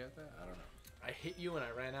 How did I get that? I don't know. I hit you and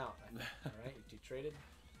I ran out. Alright, you traded.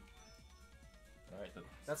 Alright,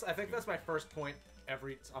 I think that's my first point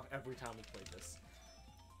every time we played this.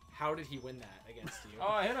 How did he win that against you? Oh,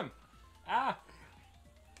 I hit him! Ah!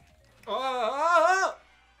 Oh!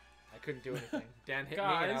 I couldn't do anything. Dan hit me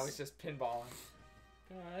and I Guys. was just pinballing.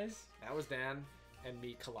 Guys. That was Dan and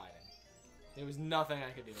me colliding. There was nothing I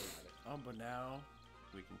could do about it. Oh, but now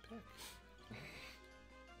we can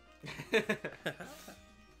pick.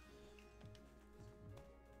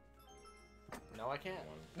 No, I can't.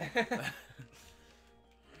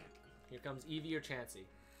 Here comes Eevee or Chansey.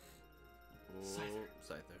 Oh, Scyther.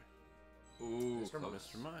 Scyther. Ooh, Mr. close.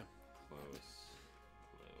 Mr. Mime. Close.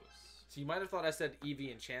 So you might have thought I said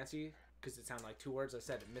Eevee and Chansey because it sounded like 2 words. I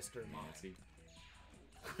said Mr. Mime. Nancy.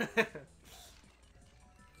 Alright,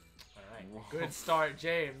 Whoa. good start,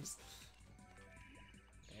 James.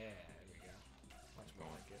 Yeah, there we go. Much more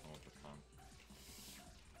Going, like it. going for comp.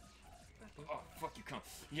 Oh, fuck you, comp.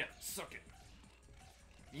 Yeah, suck it.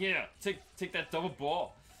 Yeah, take that double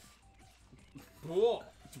ball. Ball.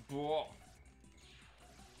 It's a ball.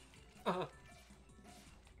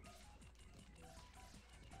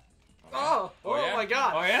 Oh yeah? my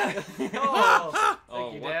god. Oh, yeah? Oh, thank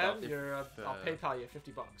Oh, you, what Dan. the You're, I'll f- PayPal you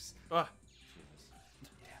 $50. Ah,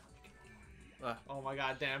 Oh my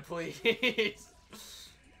god, Dan, please.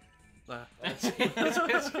 ah.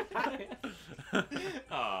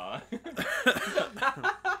 Aw.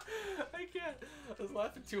 I can't. I was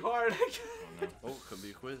laughing too hard. Oh, no. Oh, could be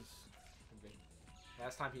a quiz.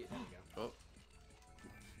 Last time he. There we go.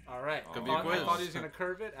 Oh. All right. Could I be a thought- I quiz. thought he was gonna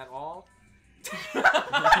curve it at all.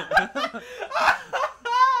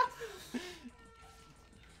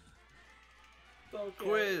 Okay.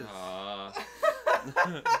 Quiz.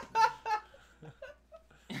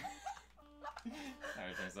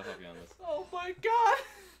 Alright, thanks. I'll help you on this. Oh my god.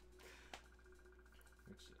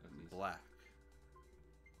 Which of these? Black.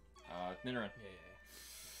 Nidoran. Yeah.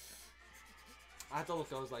 I have to look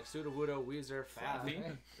those like Sudowoodo, Weezer, Flappy.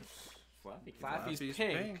 Flappy. Flappy. Flappy's Flappy's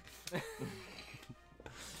pink.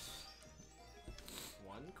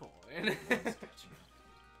 One coin.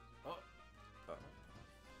 Oh.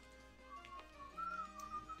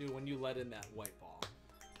 Dude, when you let in that white ball,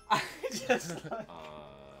 I just.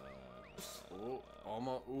 Oh,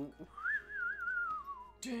 almost. Ooh.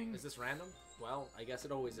 Ding. Is this random? Well, I guess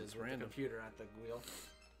it always is It's with random. the computer at the wheel.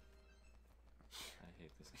 I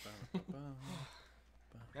hate this.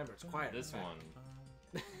 Remember, it's quiet. This one.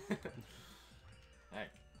 Hey.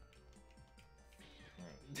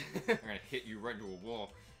 I'm gonna hit you right into a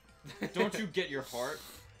wall. Don't you get your heart?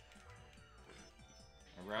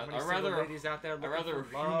 How many single ladies out there looking rather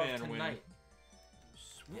for love He-Man win. tonight?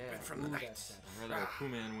 Yeah, from the ooh, night. that's sad. I'd rather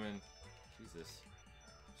Akuman win. Jesus.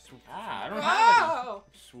 Swoop Ah, I from don't have Oh!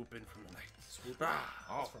 Swoop in from the night. Swoop Ah,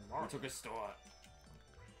 any. That's from Mario. We took a store.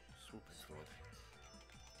 swoop in from the night.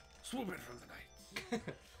 Swoop in from the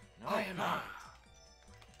night. No, I am Ah.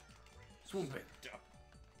 Swoop in. Stop.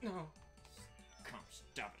 No. Come,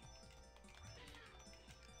 stop it.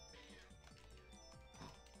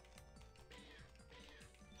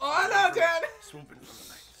 Oh no, Dan! Swoop in from the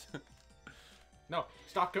night. No,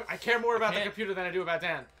 stop. I care more about the can't. computer than I do about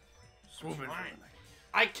Dan. Swoop in from the Fine. night.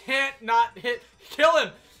 I can't not hit. Kill him!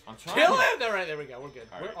 I'm trying. Kill him! All right, there we go. We're good.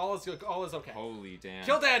 All We're, right. all is good. All is okay. Holy damn.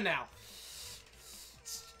 Kill Dan now.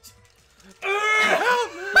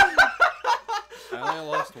 I only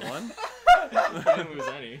lost one. I didn't lose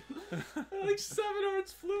any. Like 7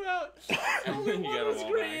 hearts flew out. And Only then you one gotta was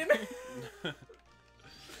wall green. back.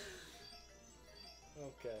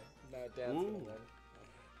 Okay, now Dan's Ooh. gonna win.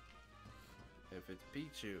 If it's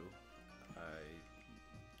Pichu,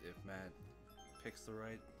 if Matt picks the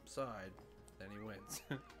right side, then he wins.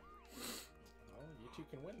 Oh, you two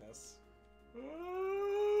can win this. It's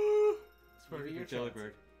Where your your chance.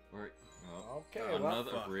 Jellybeard? Where? Oh, Okay, well,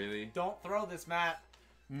 another fuck. really? don't throw this, Matt.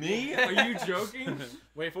 Me? Are you joking?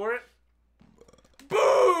 Wait for it.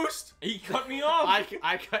 Boost! He cut me off.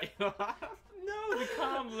 I cut you off. No, the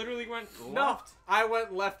comm literally went No, left. I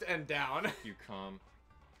went left and down. You comm.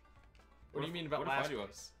 What do you mean about what if I last do a-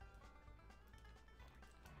 place?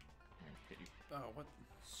 Hit you, Oh, what?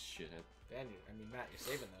 shithead. Dan, I mean, Matt, you're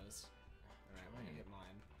saving those. Alright, I'm gonna hit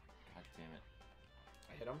mine. God damn it.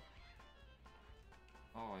 I hit him.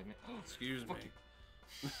 Oh, I meant. Excuse Fuck me.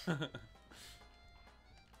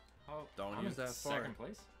 How? Don't I'm use in that fart. second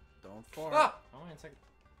place? Don't fart. Ah! How am I in second?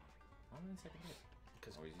 How am I in second place?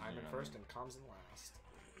 Because Oh, he's I'm in using it on first me. and Com's in last.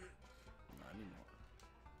 Not anymore.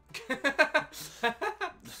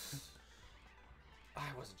 I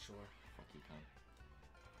wasn't sure. Fuck you, comm.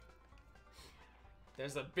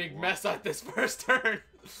 There's a big What? mess at this first turn.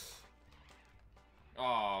 Oh,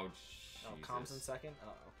 Oh, Jesus. Com's in second?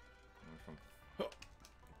 Uh-oh. From...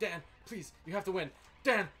 Dan, please, you have to win.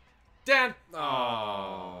 Dan! Dan!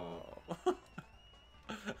 Oh.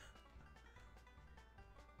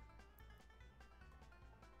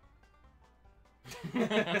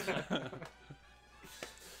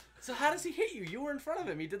 So how does he hit you? You were in front of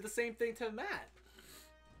him. He did the same thing to Matt.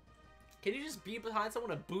 Can you just be behind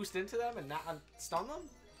someone and boost into them and not stun them?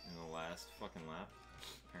 In the last fucking lap,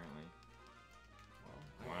 apparently.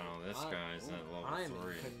 Well, Wow, this guy's at level I'm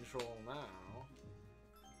 3. in control now.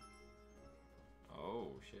 Oh,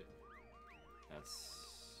 shit. That's...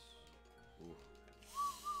 Ooh.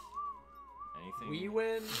 Anything We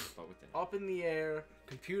win. but with that. Up in the air.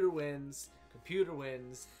 Computer wins. Computer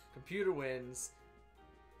wins. Computer wins.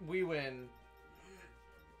 We win.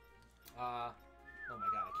 Oh my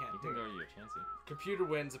god, I You can't can do go it. to your chancy. Computer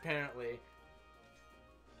wins, apparently.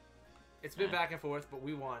 It's been Eh. back and forth, but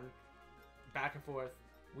we won. Back and forth.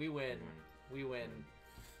 We win. We win.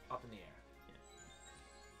 Up in the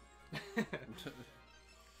air.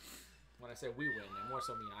 When I say we win, I more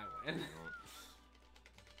so mean I win.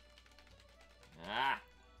 Ah!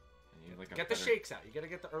 I need like a Get the better- shakes out. You gotta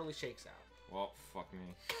get the early shakes out. Well, fuck me.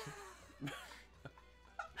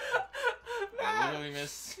 I Matt! literally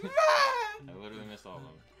missed. I Matt! literally missed all of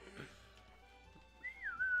them.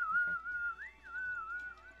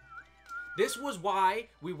 This was why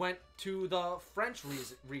we went to the French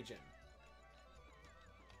region.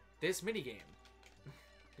 This minigame.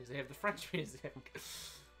 Because they have the French music.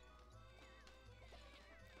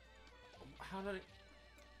 How did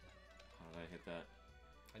I hit that?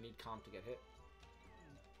 I need comp to get hit.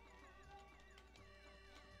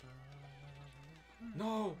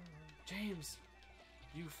 No! James!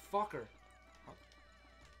 You fucker.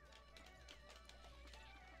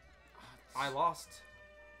 I lost.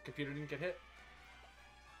 Computer didn't get hit.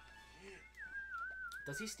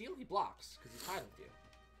 Does he steal? He blocks, because he's tied with you.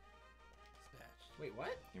 Snatch. Wait,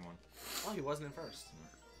 what? He won. Oh, he wasn't in first.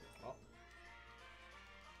 Well.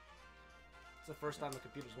 It's the first time the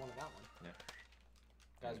computer's won in that one. Yep.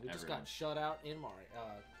 Guys, we just Everyone. got shut out in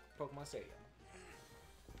Pokemon Stadium.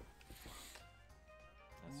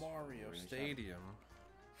 That's Mario really sad. Stadium.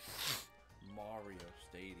 Mario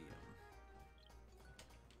Stadium.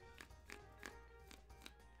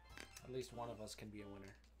 At least one of us can be a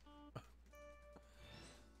winner.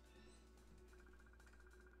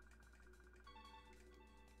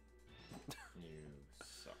 You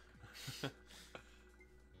suck.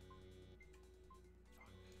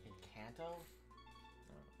 In Kanto?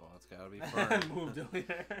 Well, it's gotta be fun. Moved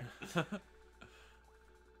earlier.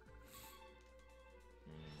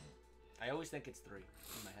 I always think it's 3 in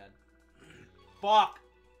my head. Fuck!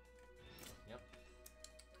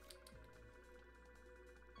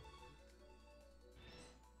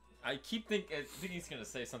 I keep thinking he's gonna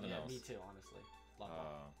say something else. Me too, honestly. Love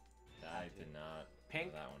I did not.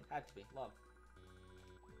 Pink. Know that one. Had to be love.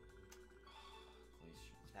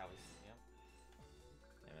 Please. That was yeah.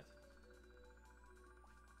 Damn it.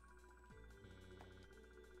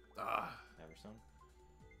 Everstone.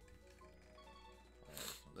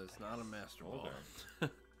 That's not a master ball. Older. No,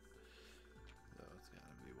 it's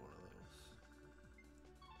gotta be one of those.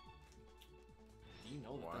 Do you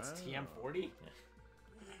know that Wow. that's TM40?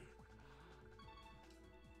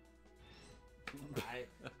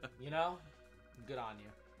 You know, good on you.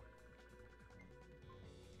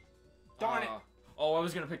 Darn it! Oh, I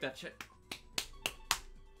was gonna pick that shit.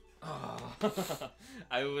 Oh.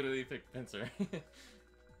 I literally picked Pincer.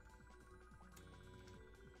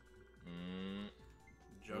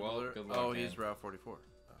 Juggler. Well, good luck, oh, man. he's Route 44.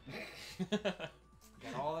 Oh.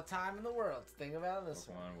 Got all the time in the world to think about this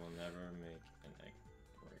one. Pokemon will never make an egg.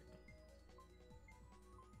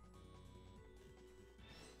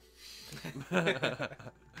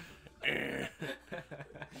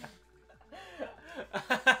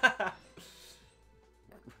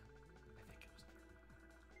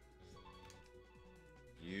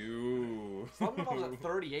 You. Something about a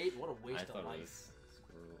 38. What a I waste thought of it life. was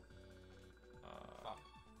Squirrel.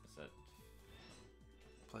 What's that?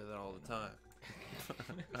 Play that all the time.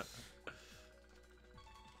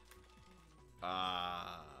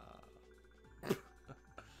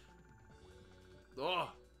 Oh.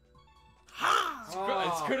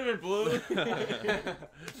 It could have been blue.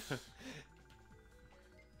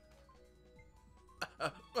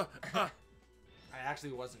 I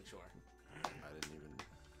actually wasn't sure. I didn't even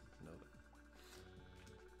know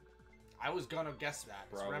that. I was gonna guess that.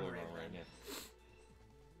 It's Probably Remoraid wrong, then. yeah.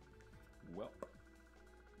 Well.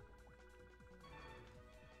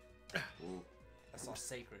 Ooh. That's all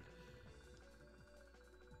sacred.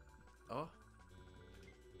 Oh.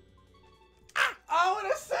 Oh,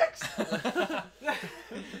 and a 6!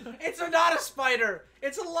 It's not a spider!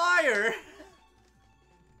 It's a liar!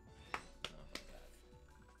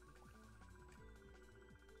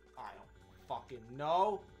 I don't fucking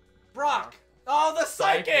know. Brock! Oh, the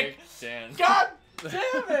psychic! Dan. God damn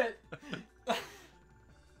it!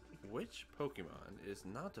 Which Pokemon is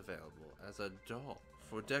not available as a doll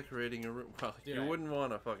for decorating a room? Well, Dude, you wouldn't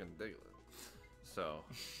want to fucking Diglett. So,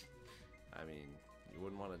 I mean, you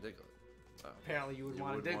wouldn't want to Diglett. Apparently you would You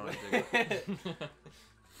want would to dig wanna with dig it.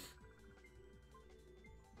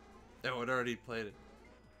 Oh, it already played it.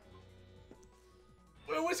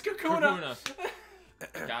 It was Kakuna!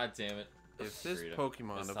 Kakuna. God damn it. If this Frida.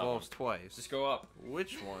 Pokemon That's evolves tough one. twice, Just go up.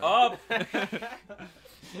 which one? Up!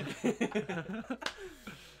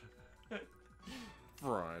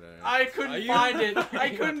 Friday. I couldn't Are you- find it! I are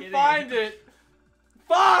you couldn't kidding? find it!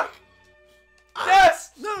 Fuck!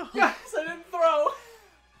 Yes! No! Yes, I didn't throw!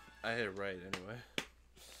 I hit it right anyway.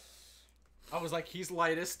 I was like, he's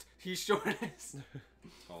lightest, he's shortest.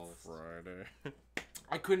 Tallest. Friday.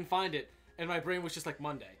 I couldn't find it, and my brain was just like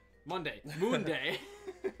Monday. Monday. Moon Day.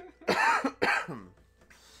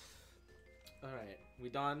 Alright, we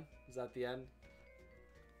done? Is that the end?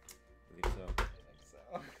 I think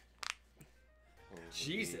so.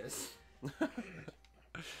 Jesus.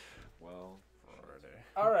 Well, Friday.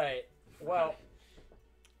 Alright, well,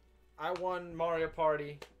 I won Mario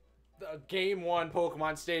Party, the Game 1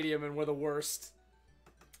 Pokemon Stadium, and we're the worst.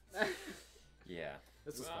 yeah.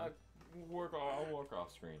 This is I'll fun. work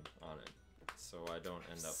off screen on it, so I don't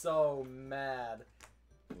end up So mad.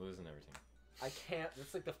 losing everything. I can't.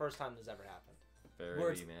 It's like the first time this ever happened.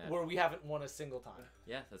 Very mad. Where we haven't won a single time.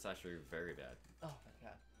 Yeah, that's actually very bad. Oh my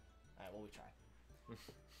god. Alright, well, we try.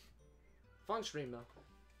 Fun stream, though.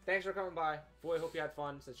 Thanks for coming by. Boy, hope you had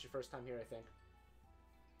fun since it's your first time here, I think.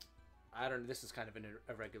 I don't know. This is kind of an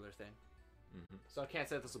irregular thing. So I can't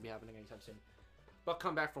say that this will be happening anytime soon. But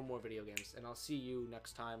come back for more video games, and I'll see you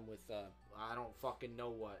next time with, I don't fucking know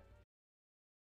what.